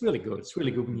 it's really good. It's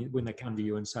really good when they come to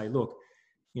you and say, look,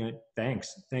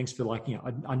 thanks for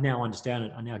I now understand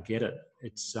it. I now get it.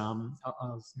 It's I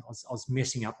was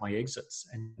messing up my exits,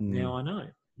 and now I know.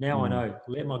 I know.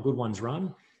 Let my good ones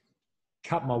run,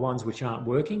 cut my ones which aren't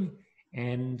working,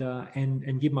 and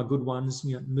give my good ones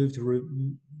move to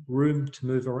room to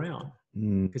move around,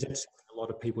 because that's what a lot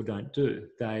of people don't do.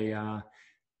 They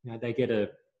they get a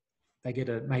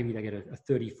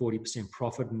 30-40%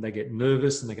 profit, and they get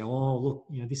nervous, and they go, oh look,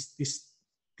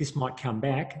 this might come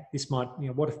back. This might,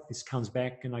 what if this comes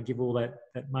back and I give all that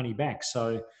money back?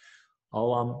 So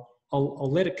I'll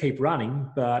let it keep running,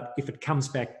 but if it comes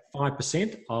back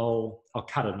 5%, I'll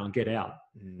cut it and I'll get out.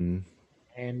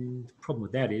 And the problem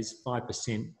with that is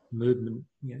 5% movement,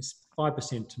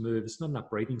 5% to move, it's not enough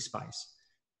breathing space.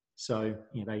 So,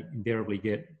 they invariably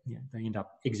they end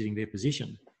up exiting their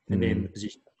position, and then the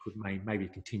position could maybe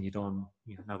continued on,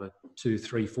 another 200,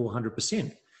 300,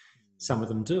 400%. Some of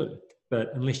them do,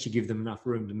 but unless you give them enough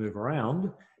room to move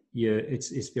around,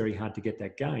 it's very hard to get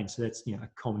that gain. So that's, a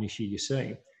common issue you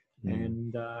see.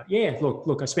 And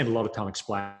look, I spend a lot of time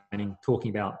explaining, talking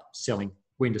about selling,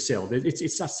 when to sell.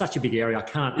 It's such a big area. I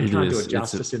can't do it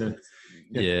justice in a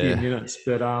few minutes.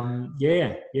 But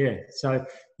So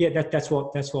that's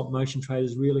what motion trade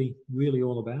is really, really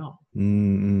all about.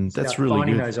 That's really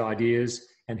finding good. Those ideas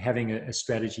and having a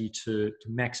strategy to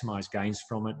maximize gains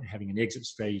from it, and having an exit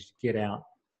strategy to get out,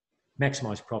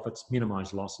 maximize profits,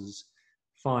 minimize losses.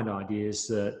 Find ideas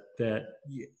that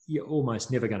you're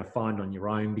almost never going to find on your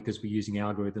own, because we're using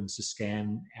algorithms to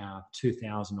scan our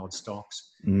 2,000 odd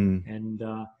stocks, and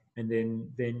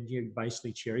then you're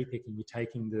basically cherry picking. You're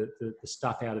taking the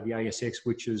stuff out of the ASX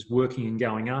which is working and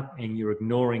going up, and you're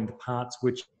ignoring the parts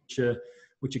which are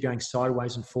going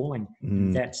sideways and falling.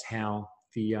 And that's how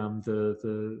the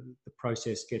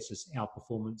process gets us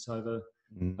outperformance over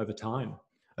time.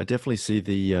 I definitely see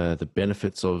the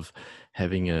benefits of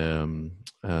having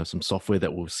some software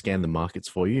that will scan the markets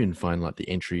for you and find like the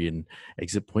entry and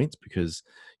exit points, because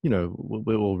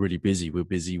we're all really busy. We're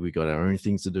busy. We got our own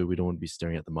things to do. We don't want to be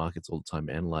staring at the markets all the time,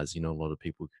 analyzing. A lot of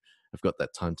people have got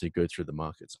that time to go through the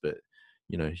markets, but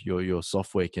your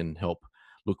software can help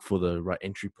look for the right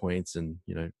entry points, and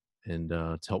to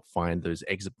help find those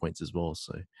exit points as well.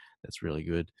 So that's really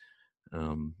good.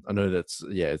 I know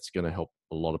it's going to help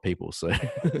a lot of people. So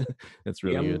that's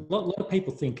really good. A lot of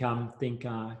people think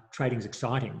trading's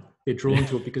exciting. They're drawn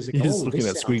to it because they're just looking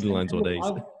at squiggly lines all day.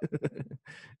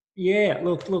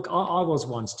 Look, I was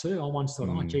once too. I once thought,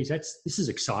 oh, geez, this is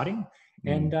exciting.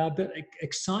 And but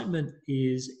excitement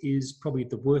is probably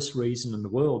the worst reason in the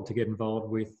world to get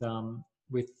involved with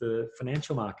the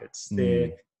financial markets.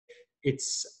 Look,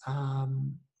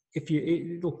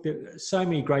 there are so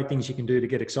many great things you can do to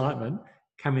get excitement.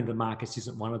 Coming to the markets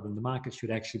isn't one of them. The market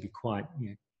should actually be quite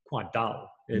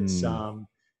dull. It's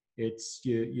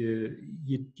you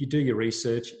do your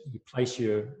research, you place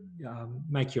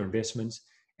make your investments,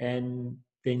 and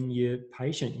then you're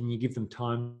patient and you give them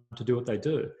time to do what they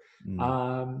do.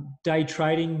 Day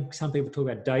trading. Some people talk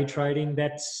about day trading.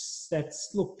 That's a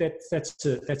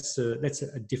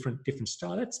different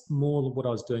style. That's more what I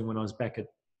was doing when I was back at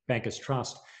Bankers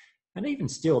Trust. And even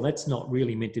still, that's not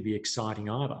really meant to be exciting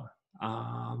either.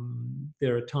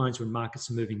 There are times when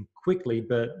markets are moving quickly,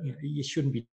 but you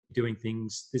shouldn't be doing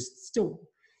things. You're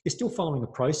still following the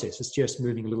process. It's just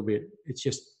moving a little bit. It's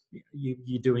just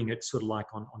you're doing it sort of like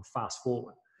on fast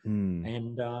forward.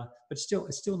 And but still,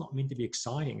 it's still not meant to be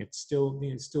exciting. It's still,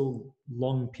 it's still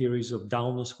long periods of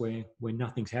dullness where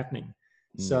nothing's happening.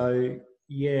 So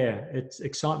yeah, it's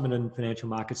excitement and financial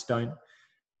markets don't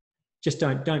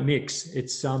mix.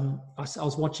 It's I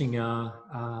was watching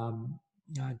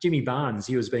Jimmy Barnes.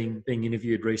 He was being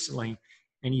interviewed recently,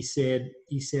 and he said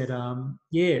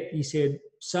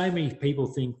so many people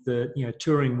think that, you know,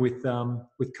 touring with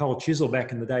Cold Chisel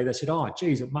back in the day, they said, oh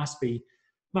geez, it must have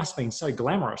been so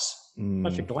glamorous,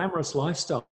 such a glamorous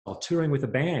lifestyle, touring with a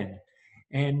band.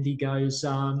 And he goes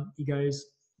no,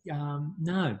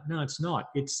 it's not.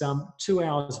 It's 2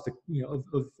 hours of, you know,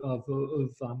 of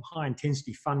high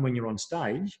intensity fun when you're on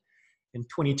stage, and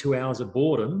 22 hours of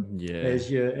boredom as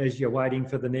you're waiting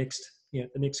for the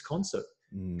next concert.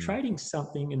 Trading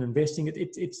something and investing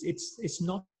it's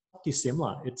not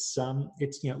dissimilar. It's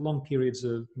you know, long periods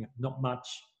of, you know,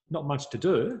 not much to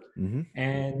do,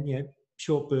 and, you know,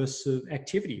 short bursts of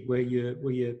activity where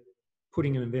you're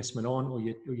putting an investment on, or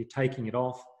you're taking it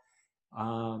off.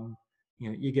 You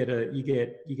know, you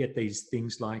get these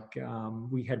things like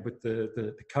we had with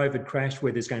the COVID crash,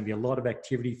 where there's going to be a lot of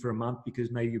activity for a month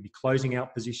because maybe you'll be closing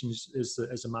out positions as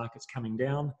the market's coming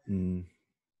down.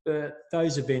 But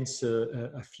those events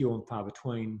are few and far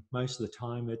between. Most of the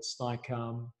time, it's like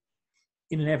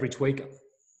in an average week,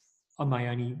 I may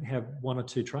only have 1 or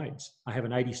 2 trades. I have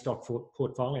an 80 stock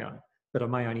portfolio, but I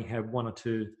may only have 1 or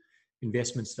 2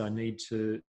 investments that I need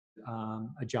to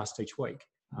adjust each week.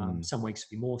 Some weeks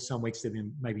there'll be more, some weeks there'll be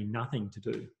maybe nothing to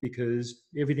do because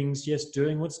everything's just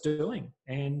doing what's doing.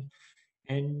 And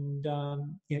you know,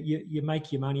 you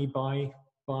make your money by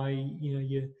you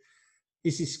know,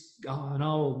 this an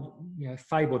old, you know,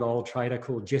 fabled old trader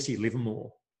called Jesse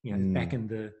Livermore, you know, back in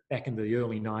the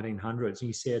early 1900s. And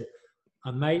he said,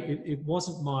 it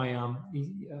wasn't my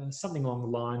something along the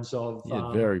lines of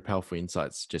very powerful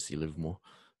insights, Jesse Livermore.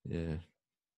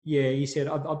 Yeah, he said,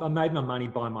 I made my money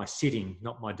by my sitting,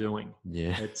 not my doing.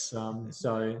 Yeah. It's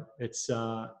so it's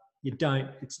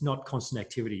it's not constant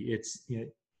activity. It's, you know,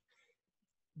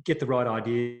 get the right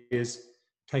ideas,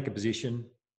 take a position,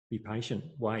 be patient,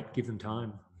 wait, give them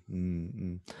time.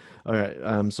 All right.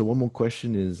 So one more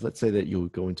question is, let's say that you'll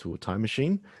go into a time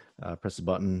machine, press a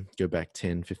button, go back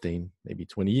 10, 15, maybe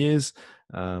 20 years.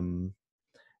 And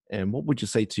what would you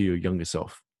say to your younger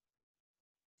self?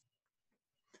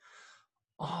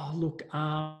 Oh, look,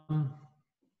 I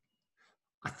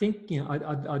think, you know,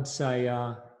 I'd say,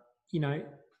 you know,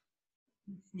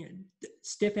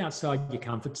 step outside your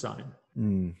comfort zone.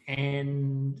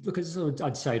 And look,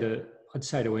 I'd say to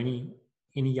any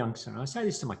youngster, and I say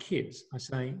this to my kids, I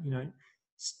say, you know,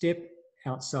 step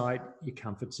outside your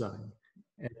comfort zone.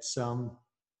 It's so,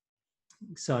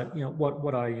 you know,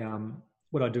 what I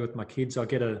do with my kids, I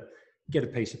get a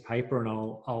piece of paper and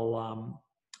I'll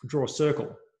draw a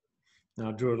circle. And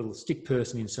I'll draw a little stick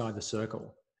person inside the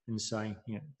circle and say,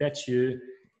 you know, that's you,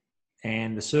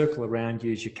 and the circle around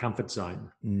you is your comfort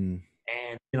zone. And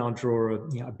then I'll draw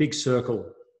a big circle,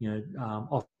 you know,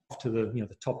 off to the, you know,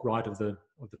 the top right of the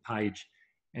page,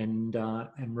 and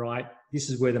write, this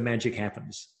is where the magic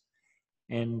happens.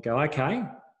 And go, okay,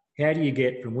 how do you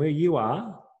get from where you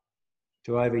are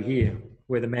to over here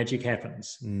where the magic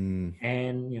happens?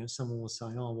 And, you know, someone will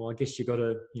say, oh well, I guess you got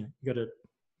to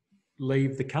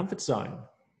leave the comfort zone.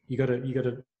 You got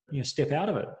to you know, step out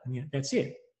of it, and, you know, that's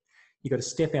it. You got to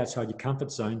step outside your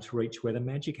comfort zone to reach where the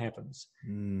magic happens.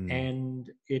 And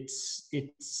it's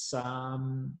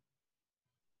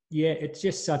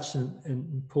just such an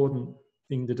important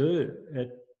thing to do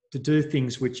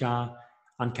things which are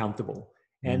uncomfortable.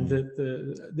 And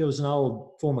there was an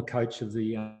old former coach of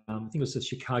the I think it was the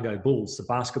Chicago Bulls, the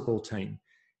basketball team,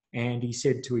 and he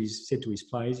said to his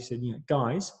players, he said, you know,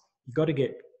 guys, you got to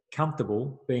get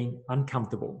comfortable being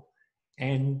uncomfortable.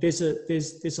 And there's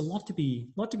a lot to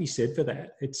be said for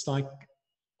that. It's like,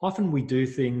 often we do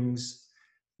things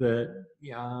that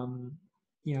you know,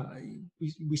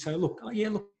 we say, look, oh yeah,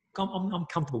 look, I'm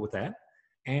comfortable with that,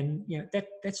 and, you know,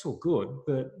 that's all good.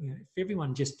 But, you know, if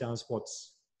everyone just does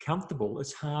what's comfortable,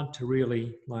 it's hard to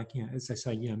really, like, you know, as they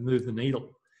say, you know, move the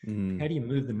needle. How do you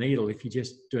move the needle if you're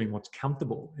just doing what's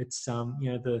comfortable? It's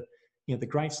you know, the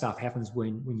great stuff happens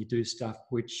when you do stuff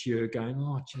which you're going,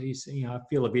 oh geez, you know, I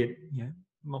feel a bit, you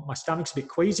know, my stomach's a bit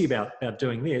queasy about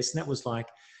doing this. And that was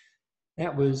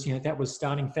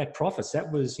starting Fat Profits.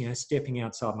 That was, you know, stepping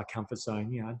outside my comfort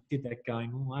zone. You know, I did that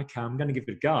going, oh, okay, I'm going to give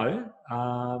it a go.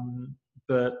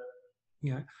 But,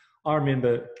 you know, I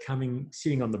remember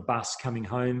sitting on the bus coming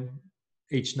home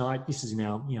each night. This is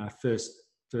now, you know, first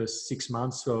 6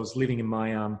 months. So I was living in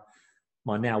my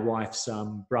my now wife's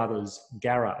brother's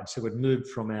garage. So we'd moved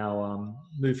from our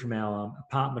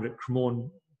apartment at Cremorne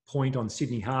point on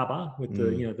Sydney Harbour with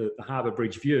the Harbour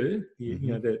Bridge view,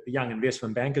 the young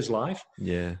investment banker's life.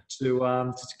 Yeah.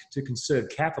 To conserve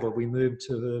capital, we moved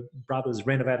to the brothers'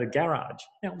 renovated garage.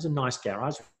 That was a nice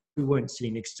garage. We weren't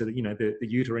sitting next to the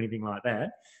ute or anything like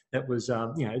that. That was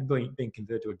being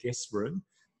converted to a guest room.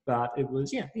 But it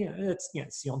was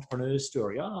it's the entrepreneur's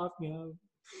story. I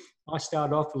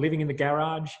started off living in the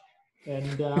garage,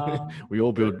 and we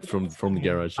all build from the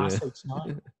garage. Yeah. Each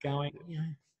night going,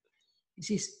 is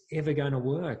this ever going to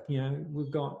work?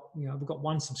 We've got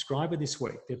one subscriber this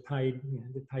week. They paid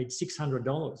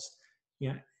 $600.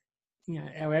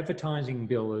 Our advertising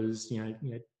bill is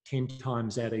 10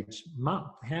 times that each month.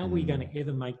 How are we going to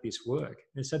ever make this work?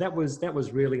 And so that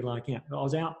was really like, I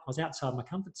was outside my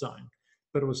comfort zone,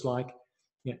 but it was like,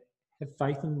 have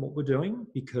faith in what we're doing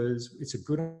because it's a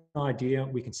good idea.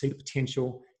 We can see the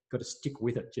potential. Got to stick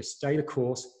with it. Just stay the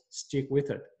course. Stick with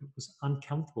it. It was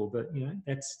uncomfortable, but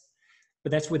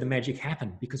that's where the magic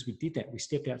happened because we did that. We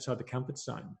stepped outside the comfort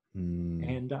zone.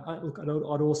 And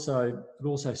I'd also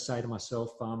say to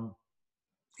myself,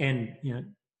 and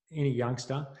any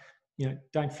youngster,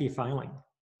 don't fear failing.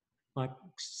 Like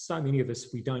so many of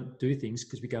us, we don't do things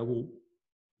because we go, well,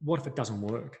 what if it doesn't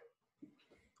work?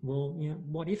 Well,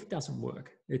 what if it doesn't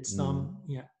work? It's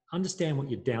understand what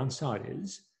your downside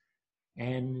is,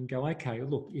 and go, okay,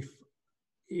 look, if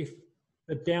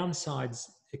the downside's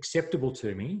acceptable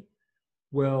to me,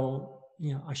 well,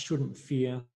 I shouldn't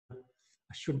fear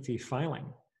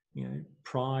failing.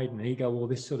 Pride and ego, all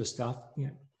this sort of stuff.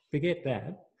 Forget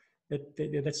that.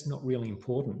 That's not really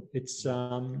important. It's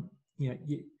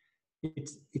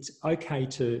it's okay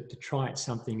to try at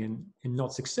something and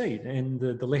not succeed. And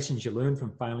the lessons you learn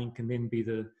from failing can then be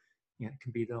the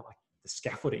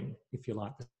scaffolding, if you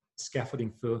like, the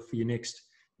scaffolding for your next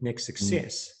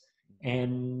success.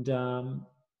 And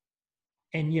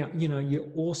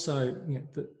you also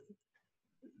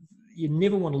you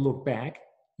never want to look back.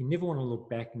 You never want to look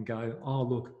back and go, oh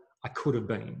look, I could have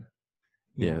been.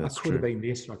 I could have been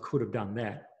this, or I could have done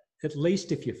that. At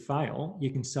least if you fail,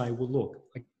 you can say, well, look,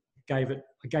 I gave it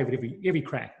every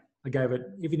crack. I gave it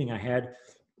everything I had.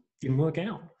 Didn't work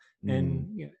out,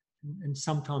 and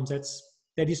sometimes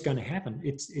that is going to happen.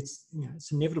 It's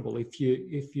inevitable. If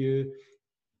you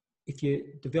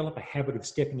develop a habit of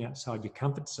stepping outside your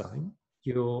comfort zone,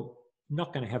 you're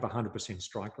not going to have 100%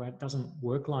 strike rate. It doesn't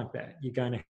work like that. You're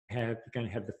going to have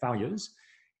the failures,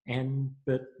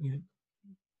 but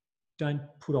don't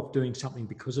put off doing something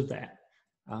because of that.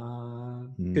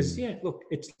 Because look,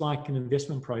 it's like an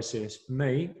investment process. For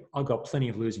me, I've got plenty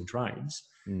of losing trades,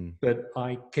 but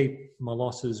I keep my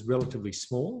losses relatively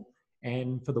small.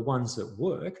 And for the ones that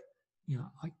work,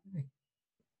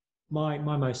 my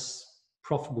most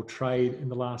profitable trade in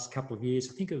the last couple of years,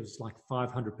 I think it was like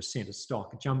 500% of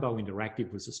stock. Jumbo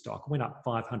Interactive was a stock. It went up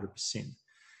 500%.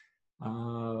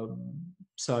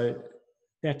 So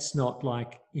that's not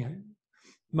like,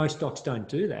 most stocks don't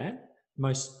do that.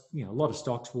 A lot of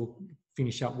stocks will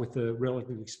finish up with a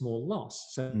relatively small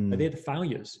loss. So they're the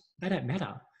failures. They don't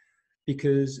matter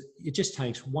because it just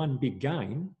takes one big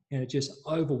gain and it just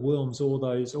overwhelms all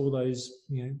those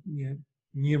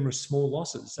numerous small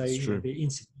losses. They're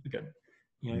insignificant.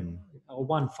 A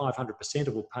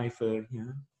 500% will pay for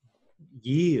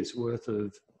years worth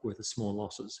of small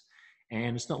losses,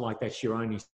 and it's not like that's your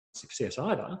only success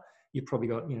either. You've probably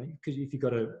got, because if you've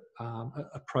got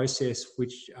a process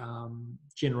which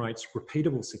generates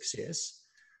repeatable success,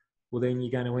 well, then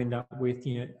you're going to end up with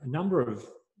a number of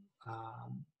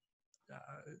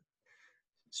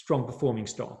strong performing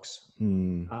stocks.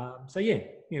 So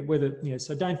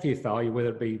don't fear failure, whether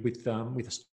it be with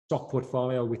a stock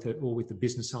portfolio, with a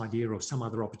business idea or some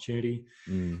other opportunity.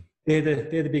 They're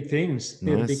the big things.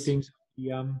 They're the big things.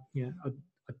 I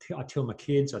tell my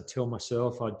kids, I'd tell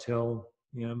myself, I'd tell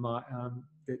my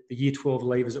the year 12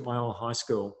 leavers at my old high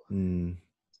school.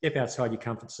 Step outside your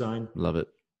comfort zone. Love it.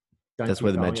 That's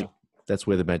where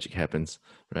the magic happens,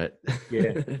 right?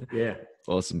 Yeah.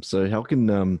 Awesome. So how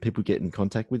can people get in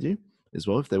contact with you as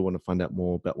well if they want to find out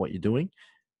more about what you're doing?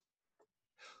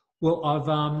 Well,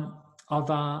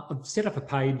 I've set up a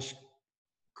page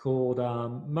called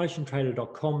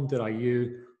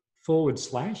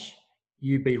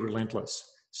motiontrader.com.au/UB Relentless.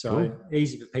 So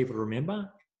easy for people to remember,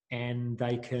 and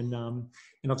they can.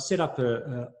 And I've set up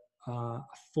a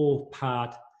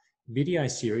 4-part video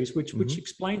series which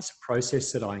explains the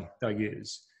process that I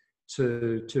use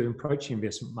to approach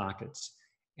investment markets,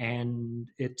 and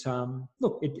it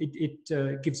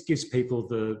gives people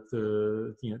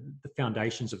the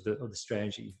foundations of the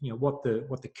strategy. What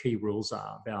the key rules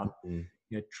are about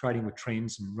trading with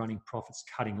trends and running profits,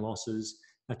 cutting losses.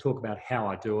 I talk about how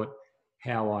I do it,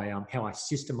 how I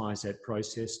systemize that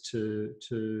process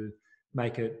to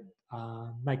make it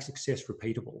make success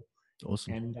repeatable.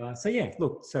 Awesome. And so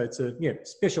so it's a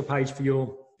special page for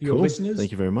your Cool. listeners.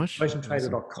 Thank you very much.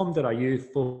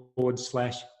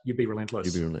 motiontrader.com.au/you be relentless.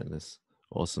 You be relentless.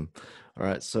 Awesome. All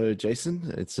right. So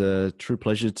Jason, it's a true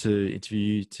pleasure to interview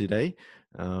you today.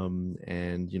 And,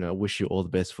 I wish you all the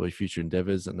best for your future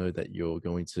endeavors. I know that you're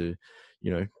going to,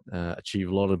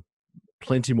 achieve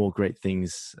plenty more great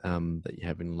things that you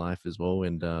have in life as well.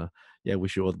 And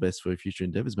wish you all the best for your future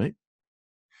endeavors, mate.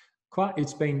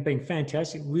 It's been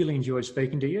fantastic. Really enjoyed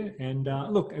speaking to you. And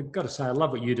look, I've got to say, I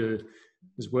love what you do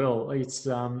as well. It's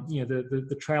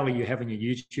the trailer you have on your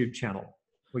YouTube channel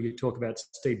where you talk about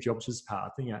Steve Jobs'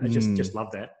 path. I just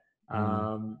love that.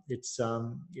 It's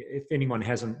if anyone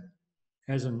hasn't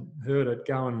heard it,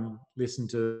 go and listen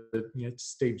to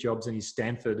Steve Jobs and his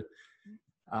Stanford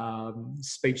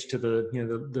speech to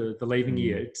the leaving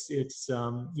year. It's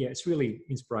really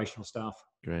inspirational stuff.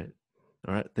 Great.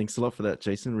 All right. Thanks a lot for that,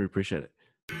 Jason. We appreciate it.